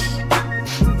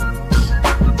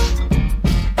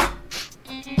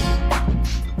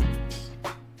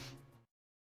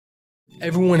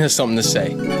 Everyone has something to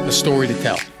say, a story to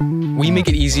tell. We make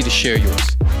it easy to share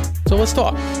yours. So let's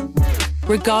talk.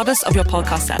 Regardless of your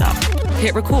podcast setup,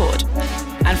 hit record.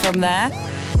 And from there,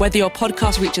 whether your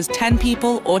podcast reaches 10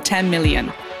 people or 10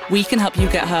 million, we can help you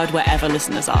get heard wherever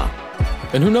listeners are.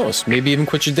 And who knows, maybe even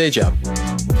quit your day job.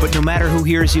 But no matter who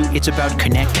hears you, it's about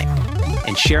connecting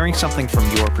and sharing something from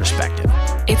your perspective.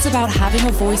 It's about having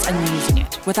a voice and using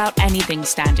it without anything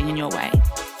standing in your way.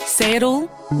 Say it all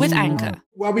with Anchor.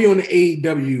 While we on the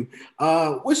AEW,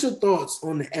 what's your thoughts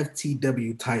on the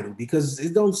FTW title? Because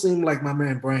it don't seem like my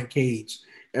man Brian Cage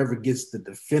ever gets to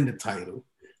defend the title.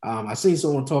 I seen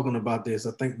someone talking about this.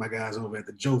 I think my guys over at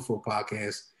the Jofo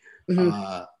podcast.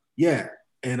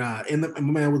 And my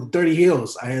man with the Dirty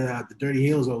Hills. I had the Dirty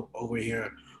Hills over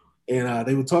here, and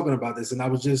they were talking about this. And I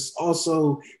was just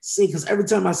also seeing, because every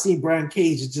time I see Brian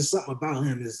Cage, it's just something about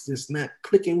him is just not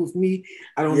clicking with me.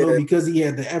 I don't know, because he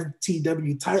had the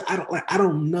FTW title. I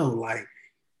don't know. Like,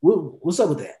 what's up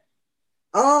with that?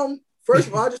 First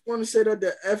of all, I just want to say that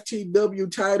the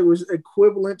FTW title is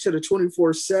equivalent to the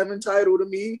 24/7 title to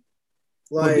me.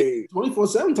 Like,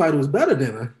 24/7 title is better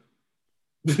than her.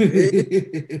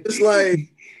 It's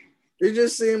like, it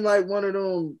just seemed like one of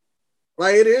them,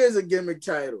 like, it is a gimmick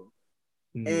title,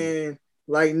 and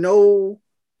like no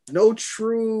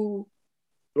true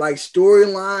like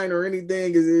storyline or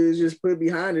anything is just put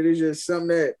behind it. It's just something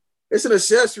that it's an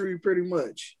accessory pretty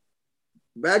much.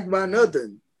 backed by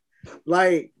nothing.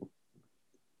 Like,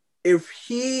 if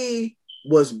he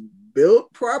was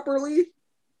built properly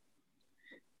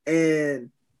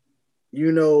and,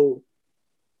 you know,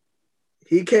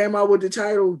 he came out with the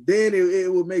title, then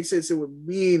it would make sense. It would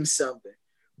mean something.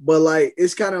 But, like,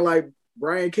 it's kind of like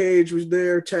Brian Cage was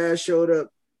there. Taz showed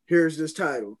up. Here's this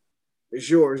title. It's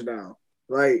yours now.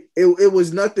 Like, it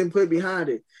was nothing put behind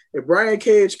it. If Brian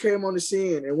Cage came on the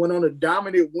scene and went on a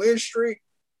dominant win streak,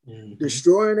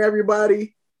 destroying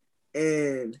everybody,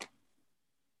 and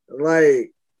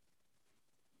like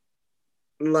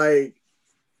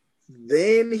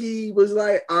then he was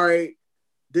like, all right,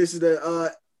 this is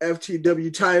the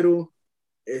FTW title.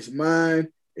 It's mine.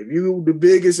 If you the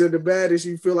biggest and the baddest,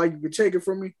 you feel like you can take it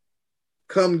from me,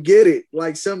 come get it.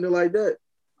 Like something like that.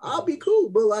 I'll be cool.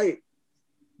 But like,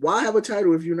 why have a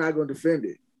title if you're not going to defend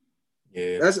it?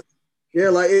 Yeah.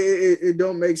 Like it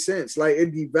don't make sense. Like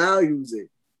it devalues it.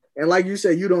 And like you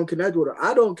said, you don't connect with him.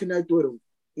 I don't connect with him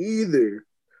either.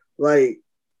 Like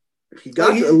he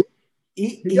got the look.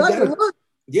 He got the look.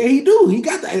 Yeah, he do. He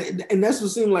got that, and that's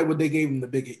what seemed like what they gave him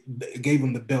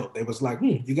the belt. They was like,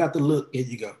 you got the look. Here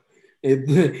you go.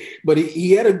 But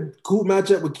he had a cool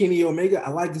matchup with Kenny Omega. I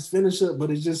like his finisher, but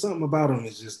it's just something about him.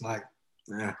 It's just like,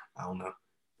 I don't know.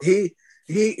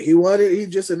 He's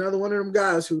just another one of them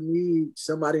guys who need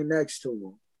somebody next to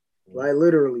him. Like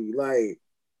literally, like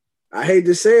I hate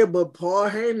to say it, but Paul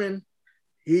Heyman,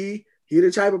 he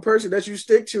the type of person that you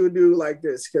stick to a dude like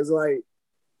this, because like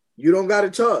you don't got to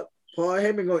talk. Paul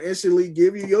Heyman gonna instantly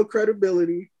give you your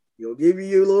credibility. He'll give you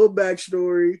your little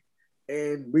backstory,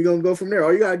 and we're gonna go from there.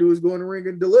 All you gotta do is go in the ring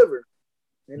and deliver,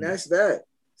 and that's that.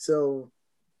 So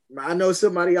I know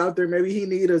somebody out there, maybe he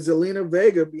need a Zelina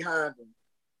Vega behind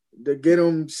him to get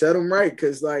him, set him right.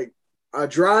 Because like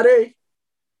Andrade,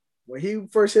 when he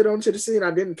first hit onto the scene,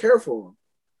 I didn't care for him,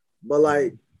 but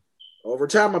like over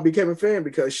time, I became a fan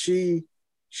because she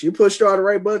pushed all the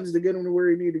right buttons to get him to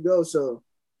where he needed to go. So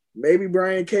maybe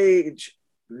Brian Cage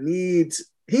needs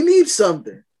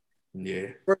something. Yeah.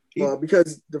 First of all,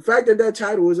 because the fact that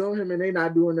title was on him and they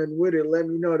not doing nothing with it, let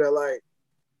me know that like,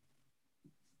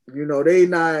 you know, they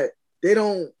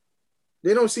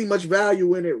don't see much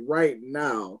value in it right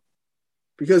now.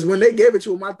 Because when they gave it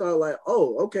to him, I thought like,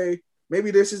 oh, okay, maybe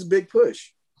this is big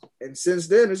push. And since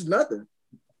then, it's nothing.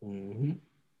 Mm-hmm.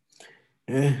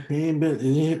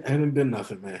 It haven't been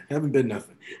nothing, man. Haven't been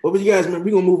nothing. But you guys, man,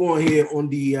 we're gonna move on here on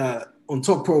the on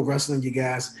Talk Pro Wrestling, you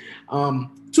guys.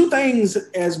 Two things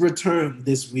has returned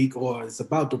this week, or it's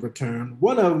about to return.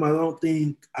 One of them, I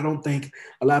don't think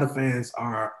a lot of fans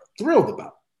are thrilled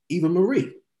about. Eva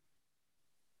Marie.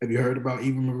 Have you heard about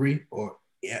Eva Marie or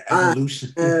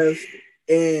Evolution? I have,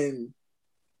 and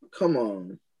come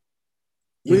on,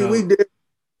 we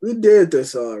did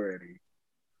this already.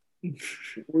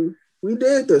 We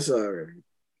did this already.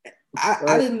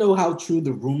 I didn't know how true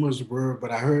the rumors were,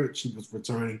 but I heard she was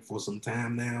returning for some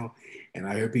time now. And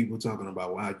I heard people talking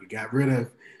about, wow, you got rid of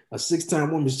a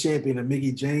 6-time women's champion of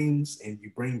Mickie James and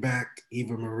you bring back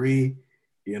Eva Marie.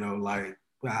 You know, like,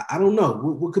 I don't know.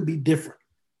 What could be different?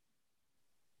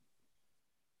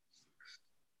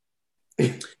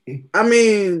 I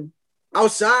mean,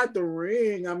 outside the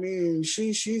ring, I mean,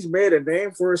 she's made a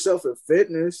name for herself in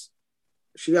fitness.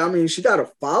 She got a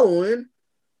following,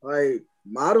 like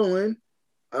modeling.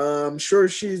 I'm sure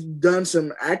she's done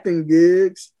some acting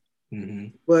gigs.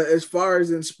 Mm-hmm. But as far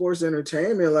as in sports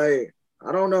entertainment, like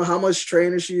I don't know how much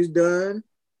training she's done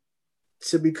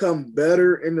to become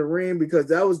better in the ring, because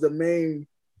that was the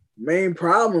main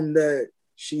problem that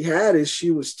she had, is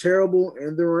she was terrible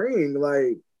in the ring.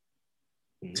 Like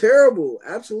terrible,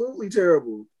 absolutely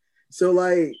terrible. So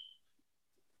like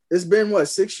it's been what,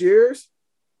 6 years?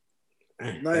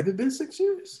 Like, have it been 6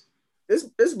 years?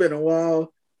 It's been a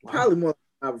while. Wow. Probably more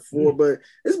than before, but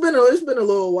it's been a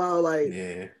little while. Like,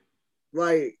 yeah.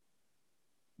 Like,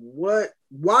 what?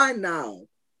 Why now?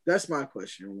 That's my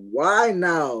question. Why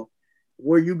now?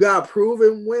 Where you got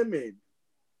proven women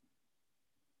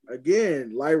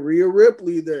again, like Rhea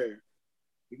Ripley there.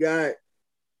 You got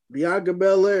Bianca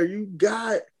Belair. You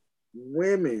got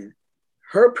women.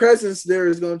 Her presence there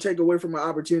is going to take away from an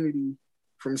opportunity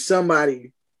from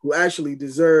somebody who actually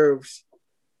deserves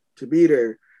to be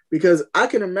there. Because I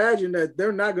can imagine that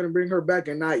they're not going to bring her back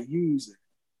and not use it.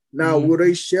 Now, will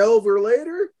they shelve her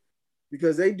later?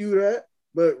 Because they do that.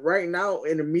 But right now,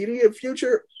 in the immediate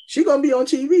future, she's going to be on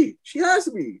TV. She has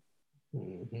to be.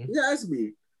 Mm-hmm. She has to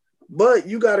be. But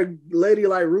you got a lady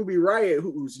like Ruby Riott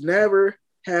who's never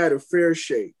had a fair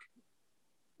shake.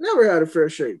 Never had a fair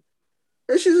shake.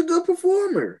 And she's a good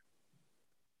performer.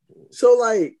 So,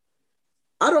 like,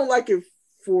 I don't like it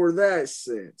for that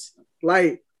sense.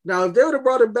 Like, Now, if they would have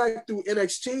brought her back through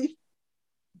NXT,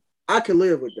 I could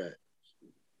live with that.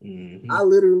 Mm-hmm. I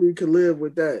literally could live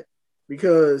with that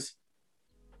because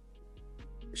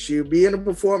she'll be in the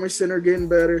performance center getting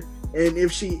better. And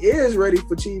if she is ready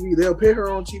for TV, they'll put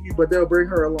her on TV, but they'll bring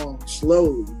her along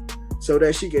slowly so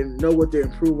that she can know what to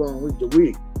improve on week to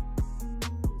week.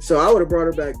 So I would have brought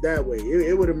her back that way.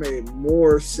 It would have made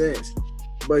more sense.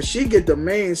 But she get the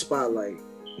main spotlight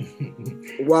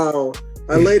while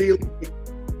a lady like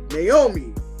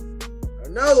Naomi,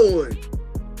 another one.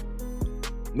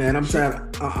 Man, I'm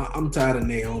tired of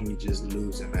Naomi just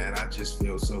losing, man. I just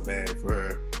feel so bad for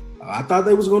her. I thought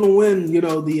they was going to win,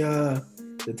 the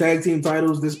tag team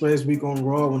titles this past week on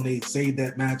Raw when they saved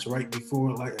that match right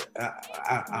before. Like,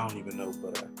 I don't even know.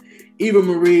 But Eva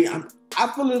Marie, I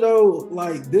feel it though,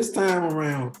 like this time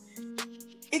around,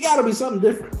 it got to be something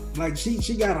different. Like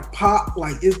she got to pop.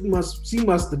 Like she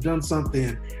must have done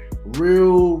something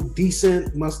real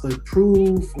decent. Must have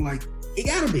proved like. It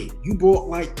gotta be. You brought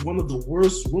like one of the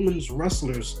worst women's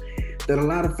wrestlers that a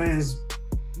lot of fans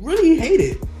really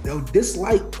hated. They'll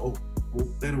dislike,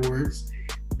 better words,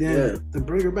 than to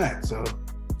bring her back. So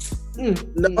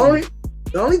the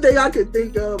only thing I could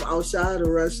think of outside of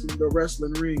the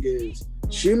wrestling ring is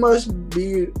she must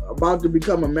be about to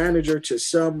become a manager to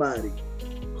somebody.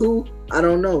 Who? I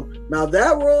don't know. Now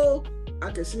that role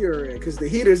I can see her in because the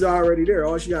heat is already there.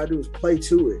 All she gotta do is play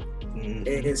to it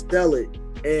and sell it.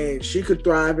 And she could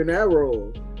thrive in that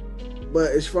role. But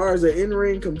as far as an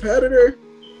in-ring competitor,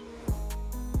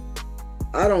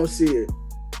 I don't see it.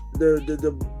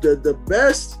 The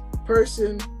best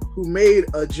person who made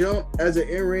a jump as an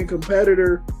in-ring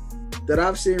competitor that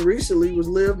I've seen recently was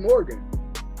Liv Morgan.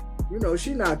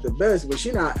 She's not the best, but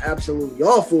she's not absolutely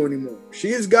awful anymore. She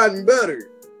has gotten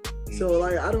better. So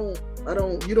like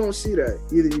you don't see that.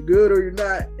 Either you're good or you're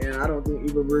not, and I don't think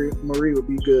Eva Marie would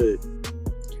be good.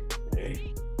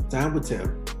 Time will tell.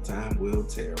 Time will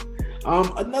tell.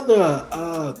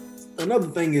 Another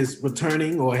thing is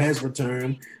returning or has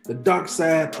returned. The Dark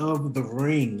Side of the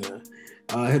Ring.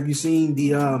 Have you seen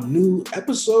the new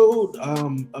episode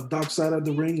of Dark Side of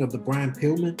the Ring of the Brian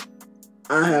Pillman?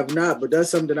 I have not, but that's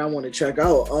something I want to check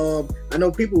out. I know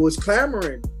people was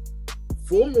clamoring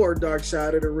for more Dark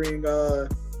Side of the Ring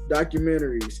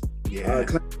documentaries. Yeah.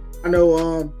 I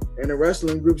know in the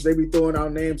wrestling groups they be throwing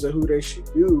out names of who they should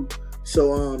do.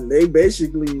 So they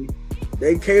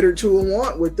catered to a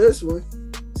want with this one.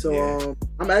 So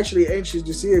I'm actually anxious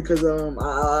to see it because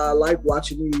I like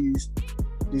watching these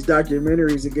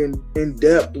documentaries again in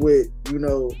depth with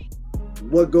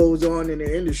what goes on in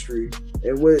the industry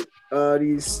and with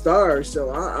these stars. So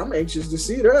I'm anxious to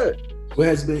see that. What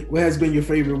has been your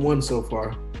favorite one so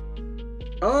far?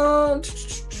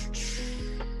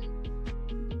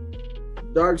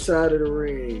 Dark Side of the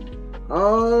Ring.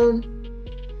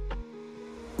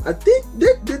 I think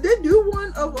did they do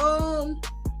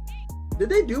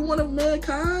one of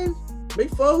Mankind? Mick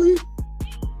Foley?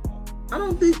 I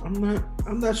don't think I'm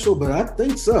not sure, but I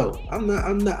think so. I'm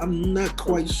not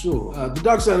quite sure. The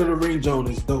Dark Side of the Ring Zone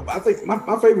is dope. I think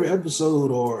my favorite episode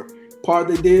or part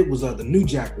they did was the New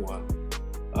Jack one.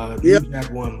 New Jack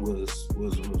one was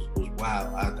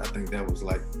wild. I think that was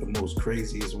like the most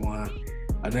craziest one.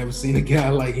 I never seen a guy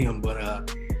like him, but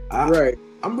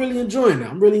I'm really enjoying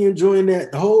that.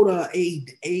 The whole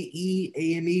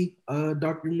A&E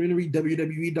documentary,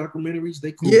 WWE documentaries,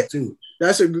 they cool too.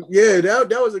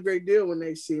 That was a great deal when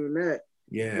they seen that.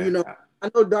 Yeah. I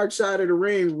know Dark Side of the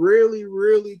Ring really,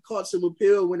 really caught some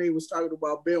appeal when they was talking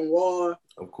about Benoit,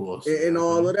 of course, and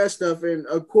all of that stuff. And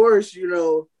of course,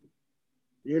 when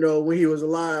he was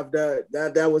alive,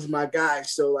 that was my guy.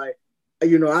 So like,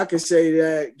 I could say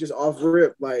that just off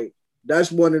rip, like,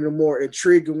 that's one of the more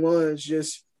intriguing ones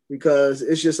just because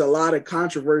it's just a lot of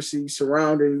controversy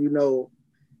surrounding,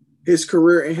 his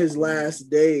career in his last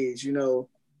days. I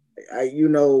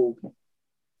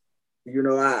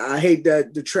hate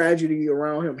that the tragedy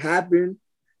around him happened.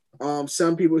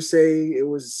 Some people say it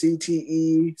was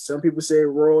CTE. Some people say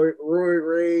roid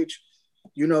rage,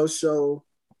 so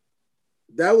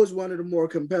that was one of the more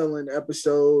compelling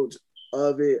episodes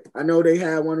of it. I know they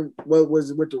had one, what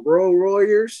was it, with the Road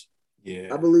Warriors?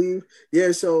 Yeah, I believe.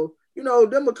 Yeah, so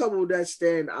them a couple that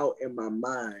stand out in my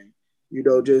mind.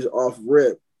 Just off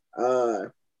rip.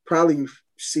 Probably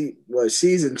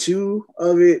season 2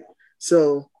 of it.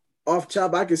 So off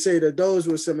top, I could say that those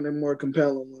were some of the more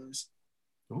compelling ones.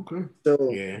 Okay.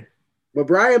 So yeah, but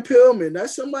Brian Pillman,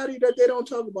 that's somebody that they don't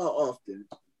talk about often.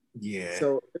 Yeah.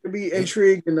 So it'd be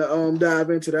intriguing to dive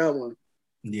into that one.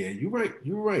 Yeah, you're right.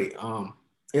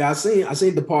 Yeah, I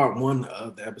seen the part 1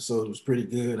 of the episode was pretty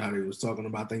good. How they was talking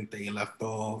about, I think they left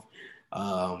off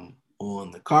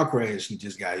on the car crash he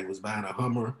just got. He was buying a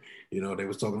Hummer. You know, they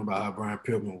was talking about how Brian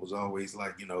Pillman was always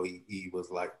like, you know, he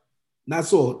was like not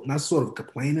sort of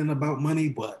complaining about money,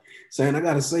 but saying I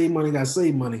gotta save money.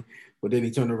 But then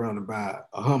he turned around and buy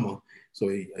a Hummer. So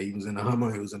he was in a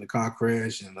Hummer, he was in a car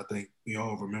crash, and I think we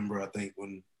all remember, I think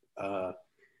when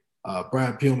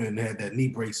Brad Pillman had that knee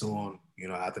brace on, you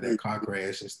know, after that car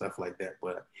crash and stuff like that.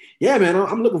 But yeah, man,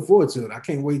 I'm looking forward to it. I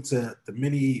can't wait to the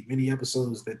many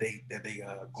episodes that they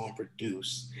gonna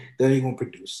produce.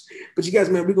 But you guys,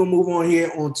 man, we're gonna move on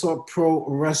here on Talk Pro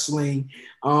Wrestling.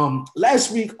 Last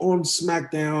week on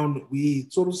SmackDown, we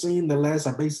sort of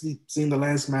I basically seen the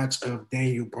last match of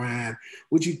Daniel Bryan.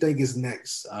 What you think is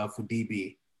next for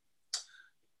DB?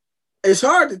 It's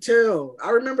hard to tell.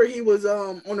 I remember he was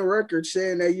on the record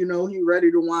saying that, you know, he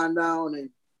ready to wind down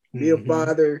and be a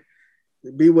father,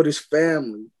 be with his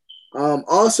family.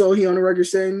 Also, he on the record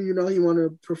saying, you know, he want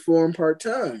to perform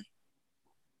part-time.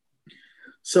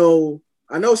 So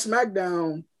I know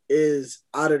SmackDown is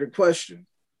out of the question.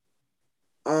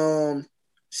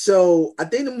 So I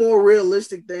think the more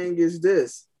realistic thing is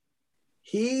this.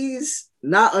 He's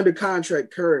not under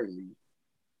contract currently.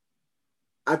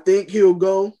 I think he'll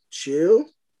go chill,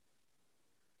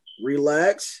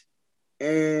 relax,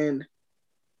 and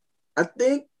I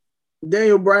think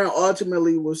Daniel Bryan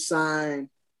ultimately will sign.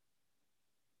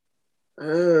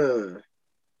 I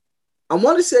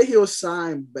want to say he'll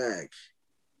sign back.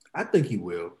 I think he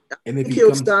will. And if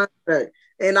he'll sign back.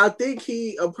 And I think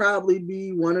he'll probably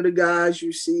be one of the guys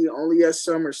you see only at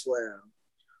SummerSlam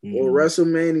or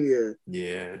WrestleMania.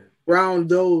 Yeah. Around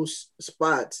those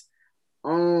spots.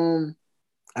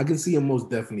 I can see him most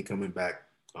definitely coming back,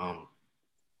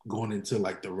 going into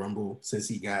like the Rumble, since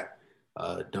he got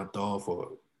dumped off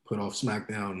or put off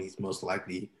SmackDown. He's most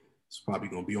likely probably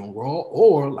going to be on Raw,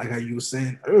 or like how you were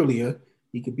saying earlier,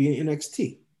 he could be in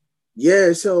NXT.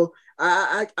 Yeah, so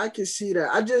I can see that.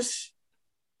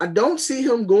 I don't see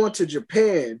him going to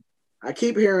Japan. I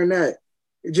keep hearing that.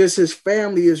 It's just his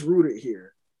family is rooted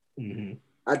here. Mm-hmm.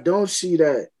 I don't see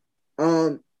that.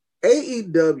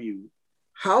 AEW.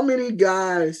 How many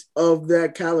guys of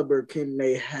that caliber can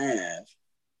they have?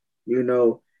 You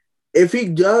know, if he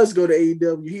does go to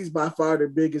AEW, he's by far the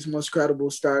biggest, most credible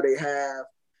star they have,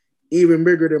 even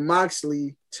bigger than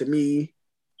Moxley to me.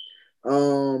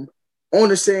 On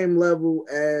the same level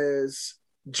as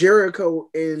Jericho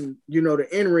in, you know,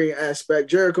 the in-ring aspect.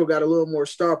 Jericho got a little more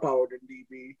star power than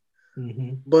DB.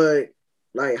 Mm-hmm. But,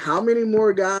 like, how many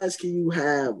more guys can you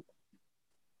have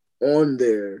on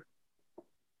there?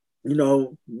 You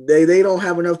know, they don't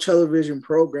have enough television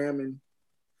programming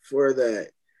for that.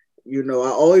 You know, I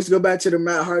always go back to the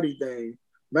Matt Hardy thing.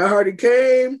 Matt Hardy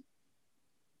came.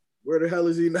 Where the hell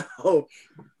is he now?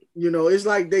 You know, it's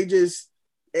like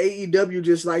AEW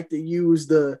just like to use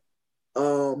the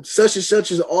such and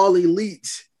such as all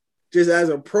elites just as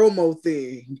a promo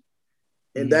thing.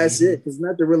 And that's it. There's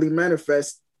nothing really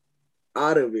manifest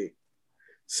out of it.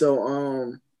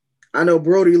 So I know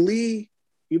Brody Lee,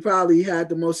 he probably had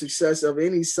the most success of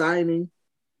any signing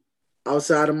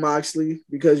outside of Moxley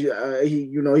because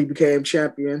he became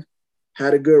champion,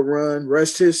 had a good run,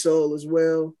 rest his soul as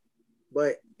well.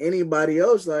 But anybody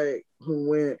else like who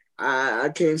went, I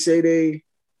can't say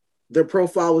their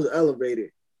profile was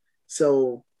elevated.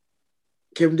 So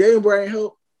can Daniel Bryan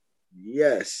help?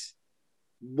 Yes.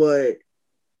 But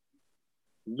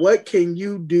what can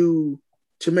you do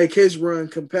to make his run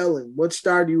compelling? What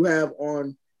star do you have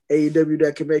on AEW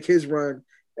that can make his run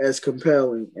as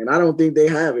compelling? And I don't think they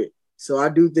have it. So I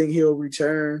do think he'll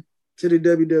return to the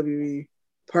WWE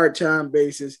part-time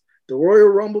basis. The Royal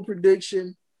Rumble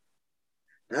prediction,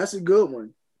 that's a good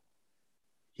one.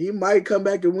 He might come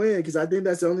back and win because I think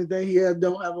that's the only thing he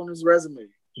don't have on his resume.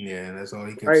 Yeah, that's all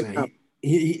he kept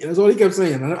saying. That's all he kept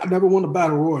saying. I never won a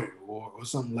battle royal or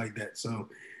something like that. So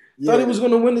thought he was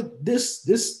going to win it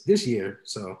this year.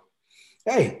 So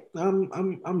hey,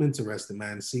 I'm interested,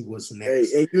 man, to see what's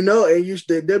next. Hey, and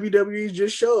the WWE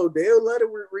just showed they'll let him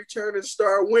return and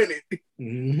start winning.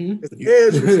 Mm-hmm. His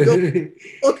hands was going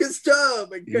on his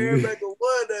job and came back and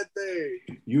won that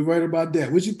thing. You're right about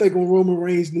that. What you think on Roman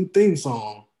Reigns' new theme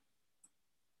song?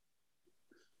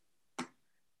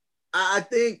 I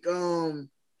think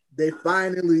they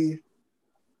finally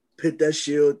put that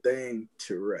Shield thing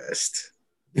to rest.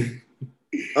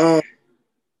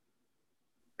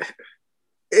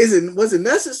 Was it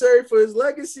necessary for his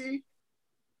legacy?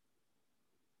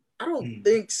 I don't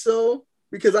think so,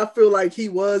 because I feel like he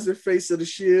was the face of the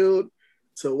Shield.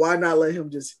 So why not let him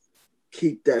just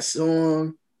keep that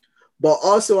song? But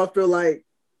also I feel like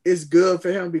it's good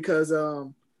for him because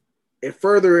it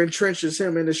further entrenches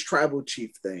him in this tribal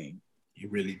chief thing. He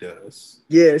really does.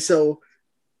 Yeah, so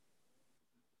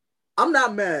I'm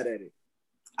not mad at it.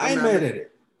 I ain't mad at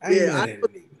it.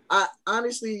 I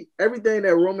honestly, everything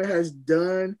that Roman has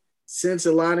done since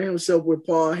aligning himself with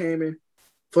Paul Heyman,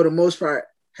 for the most part,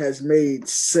 has made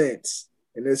sense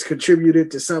and has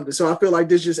contributed to something. So I feel like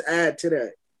this just add to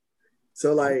that.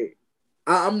 So like,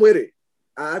 I'm with it.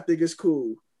 I think it's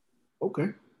cool.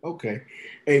 Okay.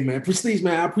 Hey man, Prestige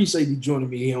man, I appreciate you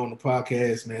joining me here on the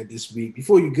podcast, man, this week.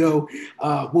 Before you go,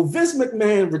 will Vince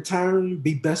McMahon return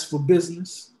be best for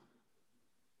business?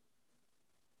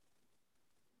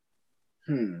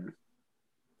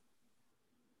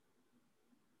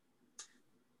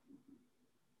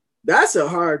 That's a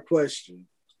hard question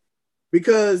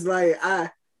because like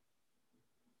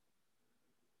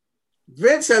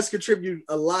Vince has contributed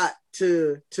a lot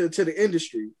to the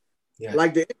industry. Yeah.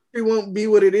 Like the industry won't be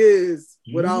what it is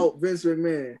without Vince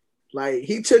McMahon. Like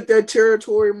he took that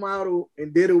territory model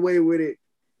and did away with it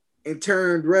and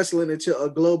turned wrestling into a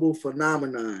global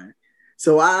phenomenon.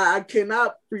 So I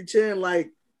cannot pretend like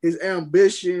his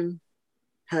ambition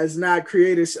has not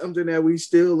created something that we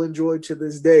still enjoy to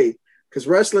this day. Because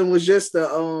wrestling was just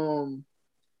a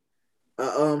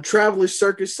traveler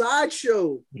circus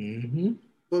sideshow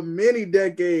for many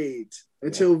decades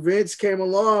until Vince came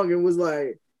along and was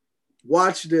like,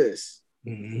 watch this.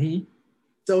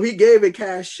 So he gave it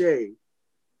cachet.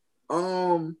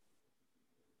 Now,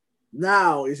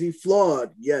 is he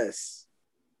flawed? Yes.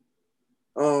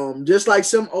 Just like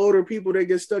some older people, they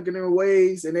get stuck in their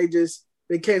ways and they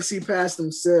can't see past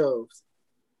themselves.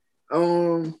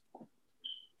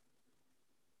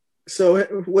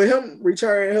 So with him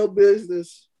retiring Help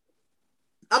Business,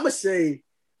 I'm going to say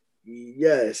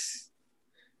yes.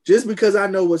 Just because I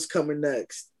know what's coming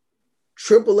next.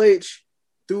 Triple H,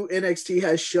 through NXT,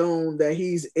 has shown that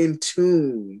he's in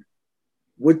tune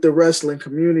with the wrestling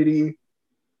community,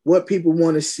 what people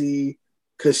want to see,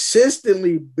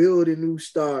 consistently building new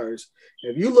stars.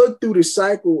 If you look through the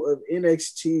cycle of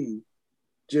NXT,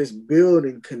 just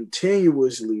building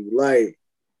continuously like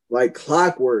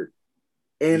clockwork.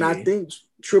 And I think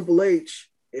Triple H,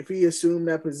 if he assumed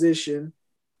that position,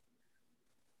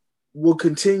 will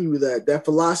continue that. That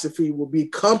philosophy will be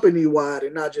company-wide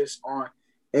and not just on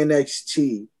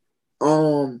NXT.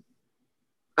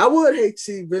 I would hate to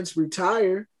see Vince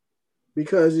retire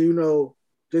because,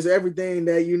 just everything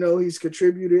that, he's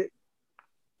contributed.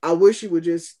 I wish he would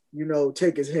just,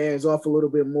 take his hands off a little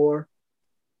bit more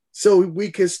so we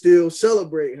can still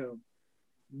celebrate him.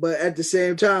 But at the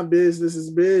same time, business is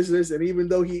business. And even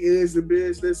though he is the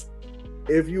business,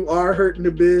 if you are hurting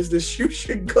the business, you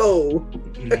should go.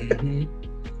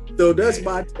 So that's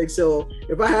my take. So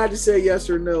if I had to say yes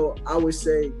or no, I would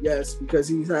say yes, because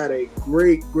he's had a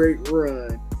great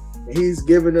run. And he's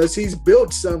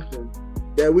built something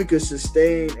that we could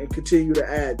sustain and continue to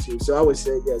add to. So I would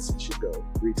say yes, he should go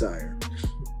retire.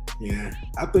 Yeah,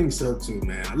 I think so too,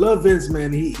 man. I love Vince,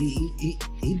 man. He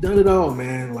done it all,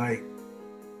 man. Like,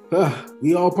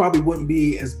 we all probably wouldn't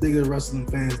be as big of wrestling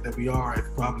fans that we are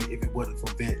if it wasn't for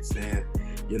Vince. And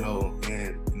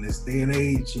and in this day and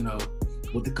age,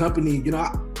 with the company,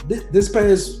 this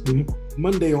past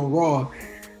Monday on Raw,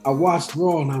 I watched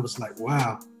Raw and I was like,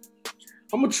 wow,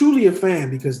 I'm truly a fan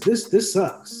because this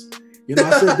sucks.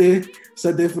 I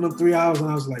sat there for them 3 hours and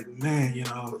I was like, man,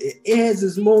 it has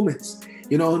its moments.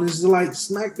 And it's like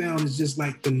SmackDown is just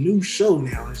like the new show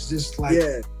now. It's just like,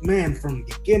 man, from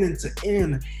beginning to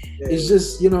end, it's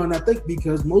just, and I think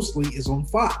because mostly it's on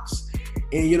Fox.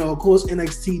 And, of course,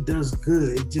 NXT does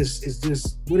good. It's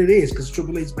just what it is because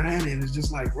Triple H behind it. And it's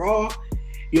just like Raw,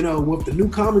 with the new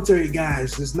commentary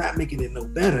guys, it's not making it no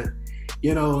better,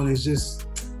 and it's just,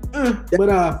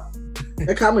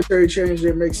 that commentary change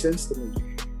didn't make sense to me.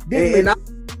 And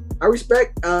I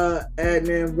respect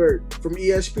Adnan Vert from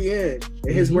ESPN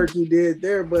and his work he did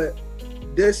there, but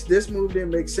this move didn't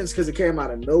make sense because it came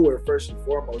out of nowhere first and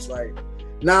foremost. Like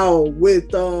now with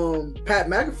Pat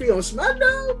McAfee on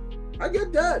SmackDown, I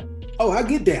get that. Oh, I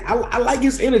get that. I like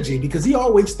his energy because he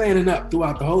always standing up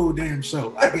throughout the whole damn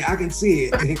show. I can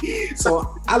see it.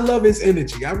 So I love his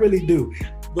energy. I really do.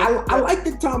 I like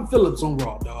the Tom Phillips on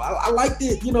Raw though. I liked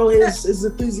it, his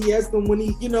enthusiasm when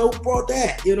he, brought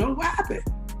that. What happened?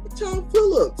 Tom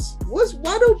Phillips.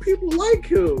 Why don't people like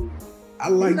him? I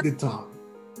like the Tom.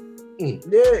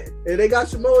 Yeah, and they got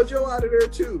Samoa Joe out of there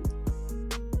too.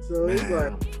 So it's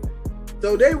like,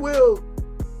 so they will,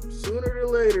 sooner or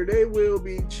later, they will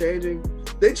be changing.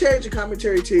 They change the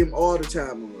commentary team all the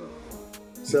time on Raw.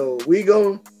 So we're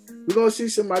gonna see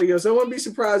somebody else. I wouldn't be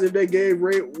surprised if they gave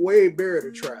Wade Barrett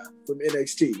a try from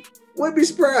NXT. Wouldn't be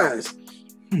surprised.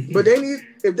 But they need,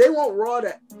 if they want Raw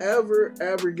to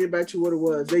ever get back to what it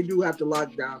was, they do have to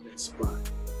lock down that spot.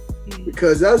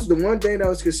 Because that's the one thing that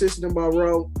was consistent about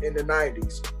Raw in the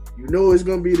 90s. You knew it was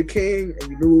going to be the King,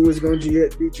 and you knew it was going to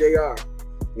be JR.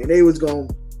 And they was going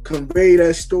to convey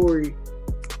that story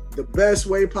the best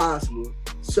way possible.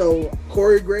 So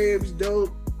Corey Graves,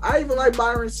 dope. I even like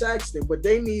Byron Saxton, but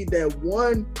they need that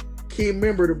one key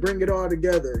member to bring it all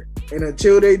together. And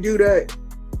until they do that,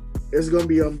 it's going to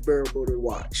be unbearable to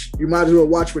watch. You might as well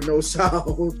watch with no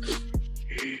sound.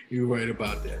 You're right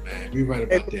about that, man. You're right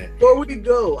about that. Before we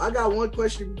go, I got one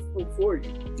question for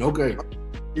you. Okay.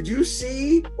 Did you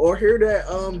see or hear that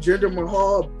Jinder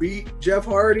Mahal beat Jeff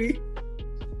Hardy?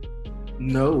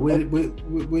 No,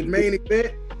 with main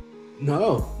event?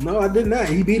 No, I did not.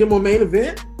 He beat him on main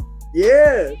event?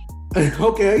 Yeah.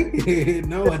 Okay.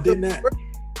 No, I did not.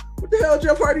 What the hell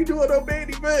Jeff Hardy doing on main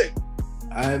event?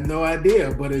 I have no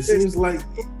idea, but it seems like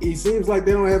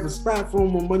they don't have a spot for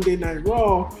him on Monday Night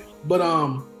Raw. But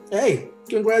hey,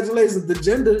 congratulations to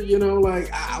Jinder. You know, like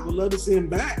I would love to see him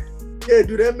back. Yeah,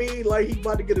 do that mean like he's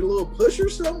about to get a little push or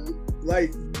something?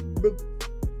 Like,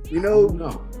 you know?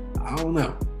 I don't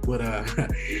know. But I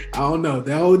don't know.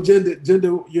 That old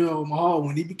Jinder, you know, Mahal,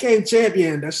 when he became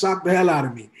champion, that shocked the hell out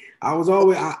of me.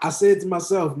 I said to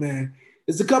myself, man,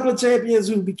 there's a couple of champions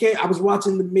who became. I was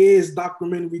watching the Miz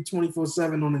documentary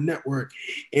 24/7 on the network,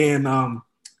 and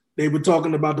they were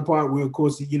talking about the part where, of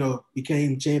course, he, you know,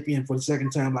 became champion for the second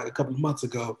time like a couple of months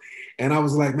ago. And I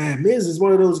was like, man, Miz is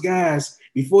one of those guys,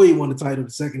 before he won the title the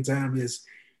second time,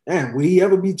 man, will he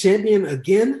ever be champion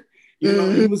again? You know,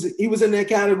 he was in that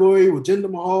category with Jinder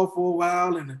Mahal for a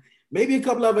while and maybe a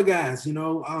couple other guys, you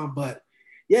know. But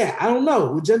yeah, I don't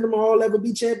know. Will Jinder Mahal ever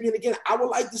be champion again? I would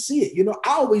like to see it. You know,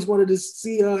 I always wanted to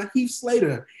see Heath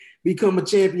Slater become a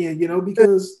champion, you know,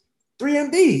 because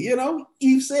 3MD, you know,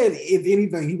 Eve said if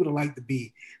anything, he would have liked to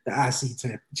be the IC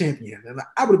champion. And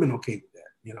I would have been okay with that,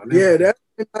 you know. Yeah, that's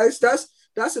nice.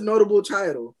 That's a notable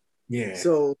title. Yeah.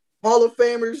 So Hall of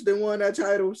Famers then won that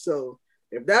title. So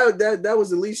if that was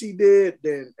the least he did,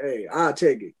 then hey, I'll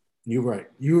take it. You're right.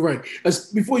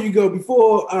 Before you go,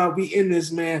 before we end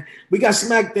this, man, we got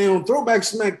SmackDown, Throwback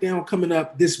SmackDown coming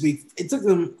up this week. It took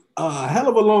them a hell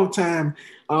of a long time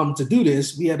to do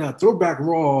this. We had a Throwback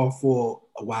Raw for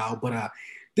a while, but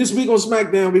this week on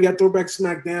SmackDown, we got Throwback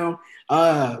SmackDown.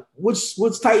 Which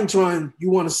Titantron you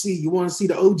want to see? You want to see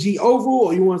the OG Oval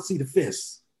or you want to see the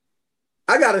Fist?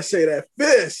 I gotta say that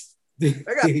Fist. The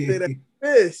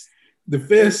Fist.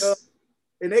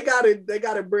 And they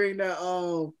gotta bring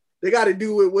that they gotta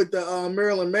do it with the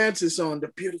Marilyn Manson song, The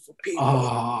Beautiful People.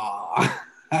 Oh.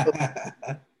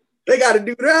 They gotta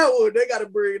do that one. They gotta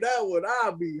bring that one.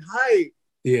 I'll be hyped.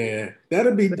 Yeah,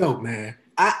 that'll be dope, man.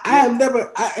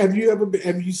 Have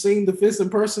you seen the Fist in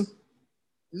person?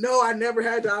 No, I never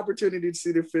had the opportunity to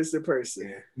see the Fist in person.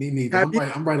 Yeah, me neither.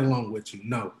 I'm right along with you.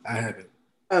 No, I haven't.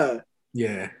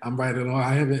 Yeah, I'm right along.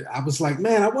 I haven't. I was like,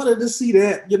 man, I wanted to see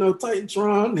that, you know,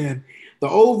 Titantron and the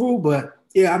Oval, but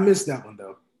yeah, I missed that one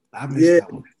though. I missed that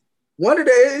one.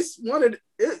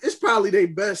 It's probably their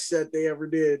best set they ever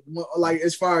did. Like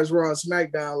as far as Raw and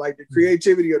SmackDown, like the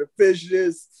creativity of the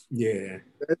Fishes. Yeah,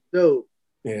 that's dope.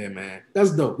 Yeah, man,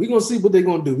 that's dope. We're gonna see what they're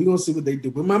gonna do. We're gonna see what they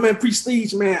do. But my man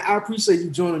Prestige, man, I appreciate you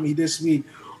joining me this week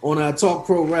on Talk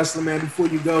Pro Wrestling, man. Before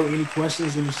you go, any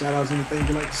questions, any shout outs, anything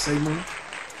you'd like to say, man?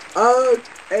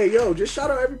 Hey, yo, just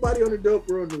shout out everybody on the Dope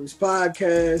World News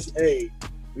podcast. Hey,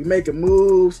 we making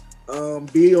moves.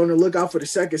 Be on the lookout for the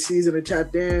second season of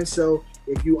Tapped In. So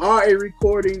if you are a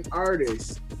recording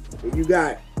artist and you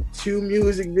got 2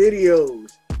 music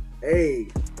videos, hey,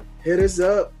 hit us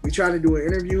up. We trying to do an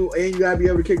interview, and you gotta be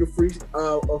able to kick a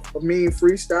mean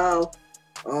freestyle.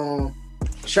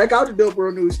 Check out the Dope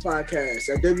World News podcast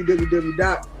at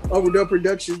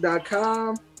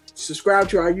www.overdopeproductions.com. Subscribe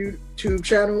to our YouTube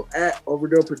channel at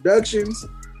Overdope Productions.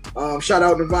 Shout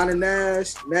out Nirvana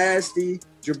Nash, Nasty,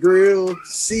 Jabril,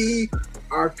 C,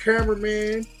 our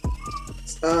cameraman,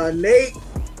 Nate.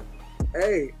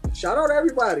 Hey, shout out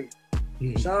everybody.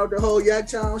 Shout out the whole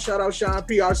Yaktown. Shout out Sean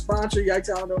P, our sponsor,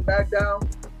 Yaktown Don't Back Down.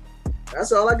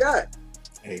 That's all I got.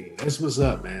 Hey, that's what's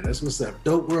up, man. That's what's up.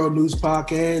 Dope World News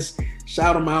Podcast.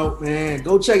 Shout them out, man.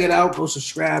 Go check it out. Go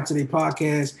subscribe to their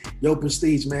podcast. Yo,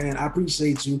 Prestige, man. I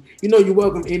appreciate you. You know you're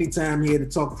welcome anytime here to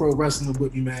talk pro wrestling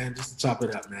with me, man. Just to chop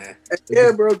it up, man.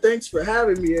 Yeah, bro. Thanks for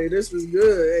having me. Hey, this was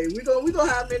good. Hey, we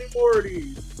gonna have many more of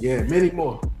these. Yeah, many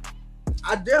more.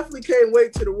 I definitely can't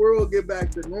wait till the world get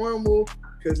back to normal,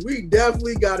 because we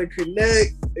definitely gotta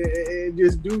connect and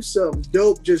just do something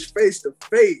dope, just face to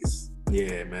face.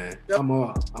 Yeah, man. I'm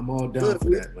all down for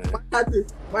that, man.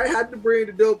 Might have to bring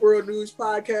the Dope World News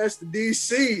podcast to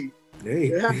DC. Hey.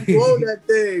 They have to blow that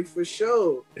thing for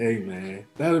sure. Hey man,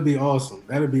 that'd be awesome.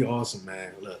 That'd be awesome,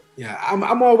 man. Look, yeah,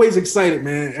 I'm always excited,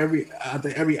 man. After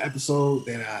every episode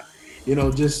that I,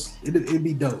 just it'd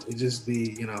be dope. It'd just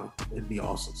be, it'd be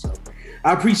awesome. So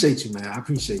I appreciate you, man. I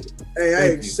appreciate it.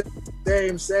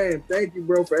 Hey, same. Thank you,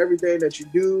 bro, for everything that you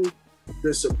do,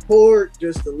 the support,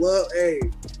 just the love. Hey,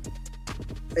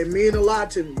 it means a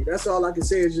lot to me. That's all I can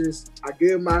say is just I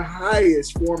give my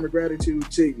highest form of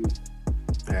gratitude to you.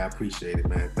 Hey, I appreciate it,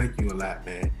 man. Thank you a lot,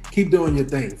 man. Keep doing your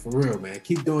thing, for real, man.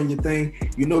 Keep doing your thing.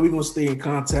 We're going to stay in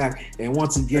contact. And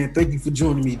once again, thank you for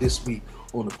joining me this week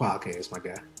on the podcast, my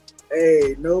guy.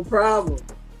 Hey, no problem.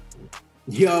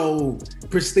 Yo,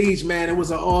 Prestige, man, it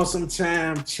was an awesome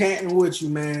time chatting with you,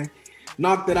 man.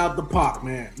 Knocked it out the park,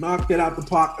 man. Knocked it out the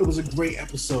park. It was a great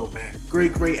episode, man.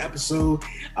 Great episode.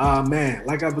 Man,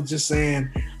 like I was just saying,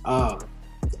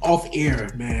 off air,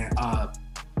 man.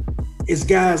 It's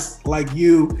guys like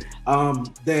you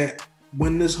that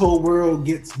when this whole world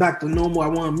gets back to normal, I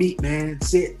want to meet, man.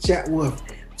 Sit, chat with,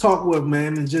 talk with,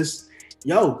 man, and just,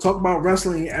 talk about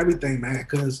wrestling and everything, man,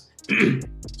 because,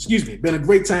 excuse me, been a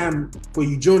great time for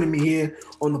you joining me here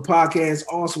on the podcast.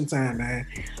 Awesome time, man.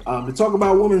 To talk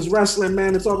about women's wrestling,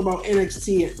 man, to talk about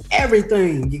NXT and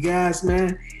everything, you guys,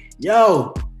 man.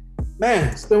 Man,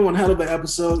 it's been one hell of an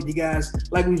episode, you guys.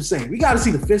 Like we were saying, we got to see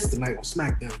the fist tonight on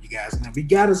SmackDown, you guys. Man, we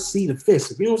got to see the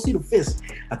fist. If we don't see the fist,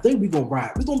 I think we're going to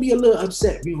ride. We're going to be a little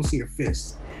upset if we don't see her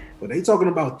fist. But they talking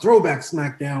about throwback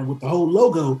SmackDown with the whole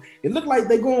logo. It looked like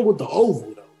they're going with the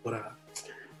oval, though. But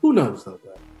who knows, though,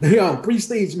 bro. Yo,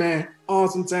 Prestige, man.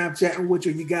 Awesome time chatting with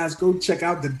you. You guys go check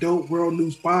out the Dope World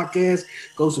News Podcast.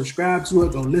 Go subscribe to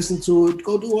it. Go listen to it.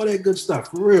 Go do all that good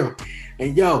stuff, for real.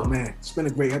 And yo, man, it's been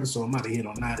a great episode. I'm out of here,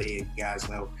 you guys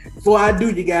know. Before I do,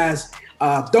 you guys,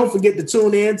 don't forget to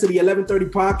tune in to the 1130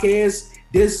 podcast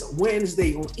this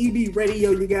Wednesday on EB Radio,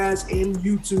 you guys, and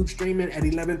YouTube streaming at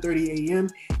 11:30 a.m.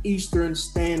 Eastern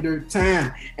Standard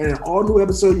Time. And an all-new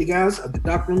episode, you guys, of the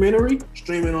documentary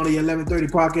streaming on the 1130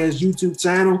 podcast YouTube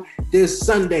channel this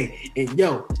Sunday. And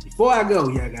yo, before I go,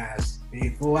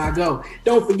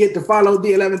 don't forget to follow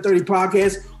the 1130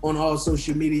 podcast on all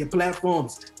social media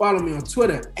platforms. Follow me on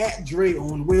Twitter at Dre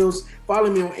on Wheels. Follow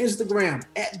me on Instagram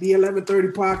at the 1130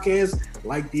 podcast.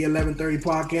 Like the 1130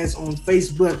 podcast on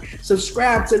Facebook.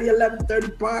 Subscribe to the 1130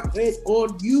 podcast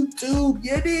on YouTube.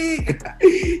 You dig?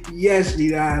 Yes, you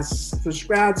guys.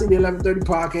 Subscribe to the 1130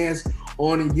 podcast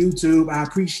on YouTube. I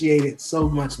appreciate it so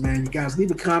much, man. You guys leave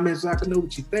a comment so I can know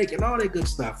what you think and all that good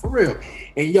stuff, for real.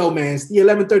 And yo, man, it's the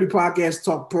 1130 podcast,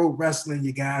 Talk Pro Wrestling,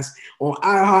 you guys, on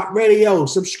iHeartRadio.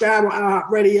 Subscribe on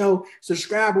iHeartRadio.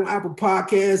 Subscribe on Apple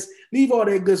Podcasts. Leave all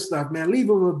that good stuff, man. Leave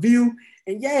a review.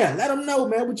 And yeah, let them know,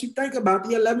 man, what you think about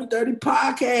the 1130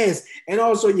 podcast. And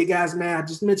also, you guys, man, I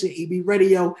just mentioned EB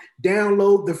Radio.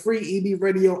 Download the free EB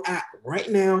Radio app right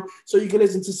now so you can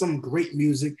listen to some great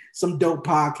music, some dope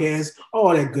podcasts,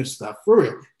 all that good stuff. For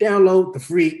real. Download the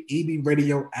free EB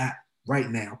Radio app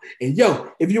right now. And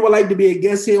yo, if you would like to be a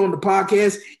guest here on the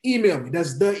podcast, email me.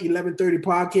 That's the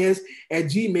 1130podcast at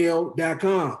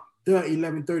gmail.com. The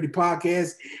 1130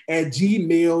 podcast at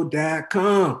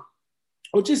gmail.com.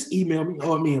 Or just email me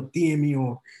or DM me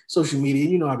on social media.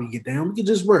 You know how we get down. We can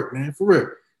just work, man. For real.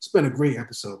 It's been a great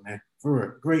episode, man. For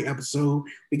real. Great episode.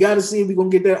 We got to see if we're going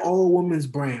to get that all-women's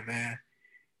brand, man.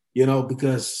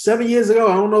 Because 7 years ago,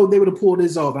 I don't know if they would have pulled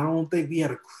this off. I don't think we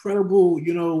had a credible,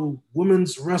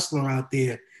 women's wrestler out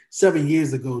there 7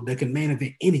 years ago that can main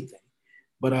event anything.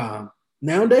 But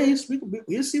nowadays,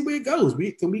 we'll see where it goes.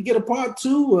 Can we get a part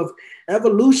 2 of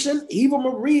Evolution? Eva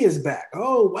Marie is back.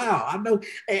 Oh, wow. I know.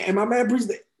 And my man,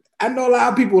 I know a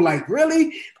lot of people like,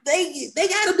 really? They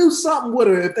got to do something with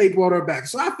her if they brought her back.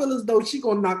 So I feel as though she's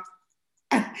going to knock,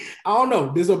 I don't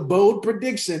know. There's a bold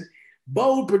prediction.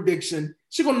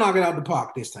 She's going to knock it out the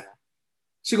park this time.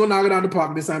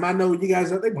 I know you guys,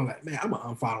 they're going to like, man, I'm going to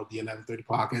unfollow the 1130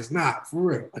 podcast. Nah, for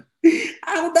real.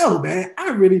 I don't know, man. I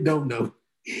really don't know.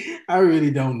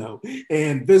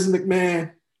 And Vince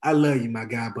McMahon, I love you, my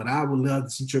guy, but I would love to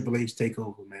see Triple H take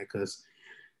over, man, because,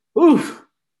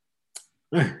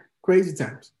 crazy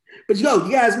times. But yo,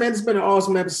 you guys, man, it's been an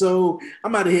awesome episode.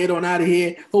 I'm out of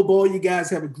here. Hope all you guys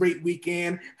have a great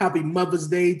weekend. Happy Mother's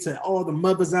Day to all the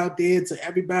mothers out there, to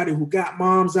everybody who got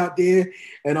moms out there,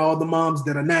 and all the moms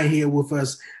that are not here with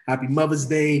us. Happy Mother's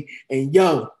Day. And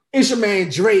yo, it's your man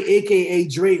Dre, a.k.a.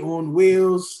 Dre on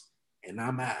Wheels, and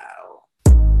I'm out.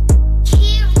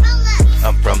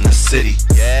 I'm from the city,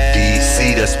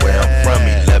 DC, that's where I'm from.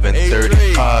 1130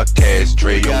 podcast,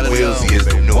 Dre on Wheels, he is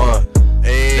the one.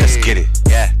 Let's get it,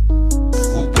 yeah.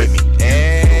 Who with me?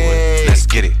 Let's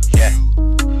get it, yeah.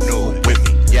 No with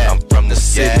me, yeah. I'm from the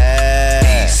city,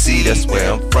 DC, that's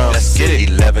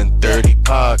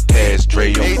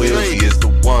Young Willsy is the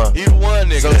one. He the one,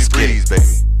 nigga. So let's breeze, baby.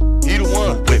 He the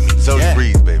one. With me. So let's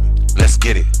breeze, baby. Let's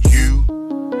get it. You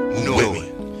with me.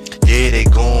 Yeah, they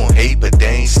gon' hate, but they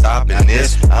ain't stopping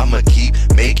this. I'ma keep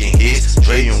making hits.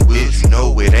 Dre and Wills, you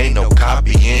know it ain't no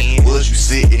copying. Was you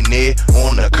sitting there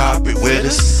on the carpet with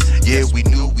us? Yeah, we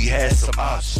knew we had some options.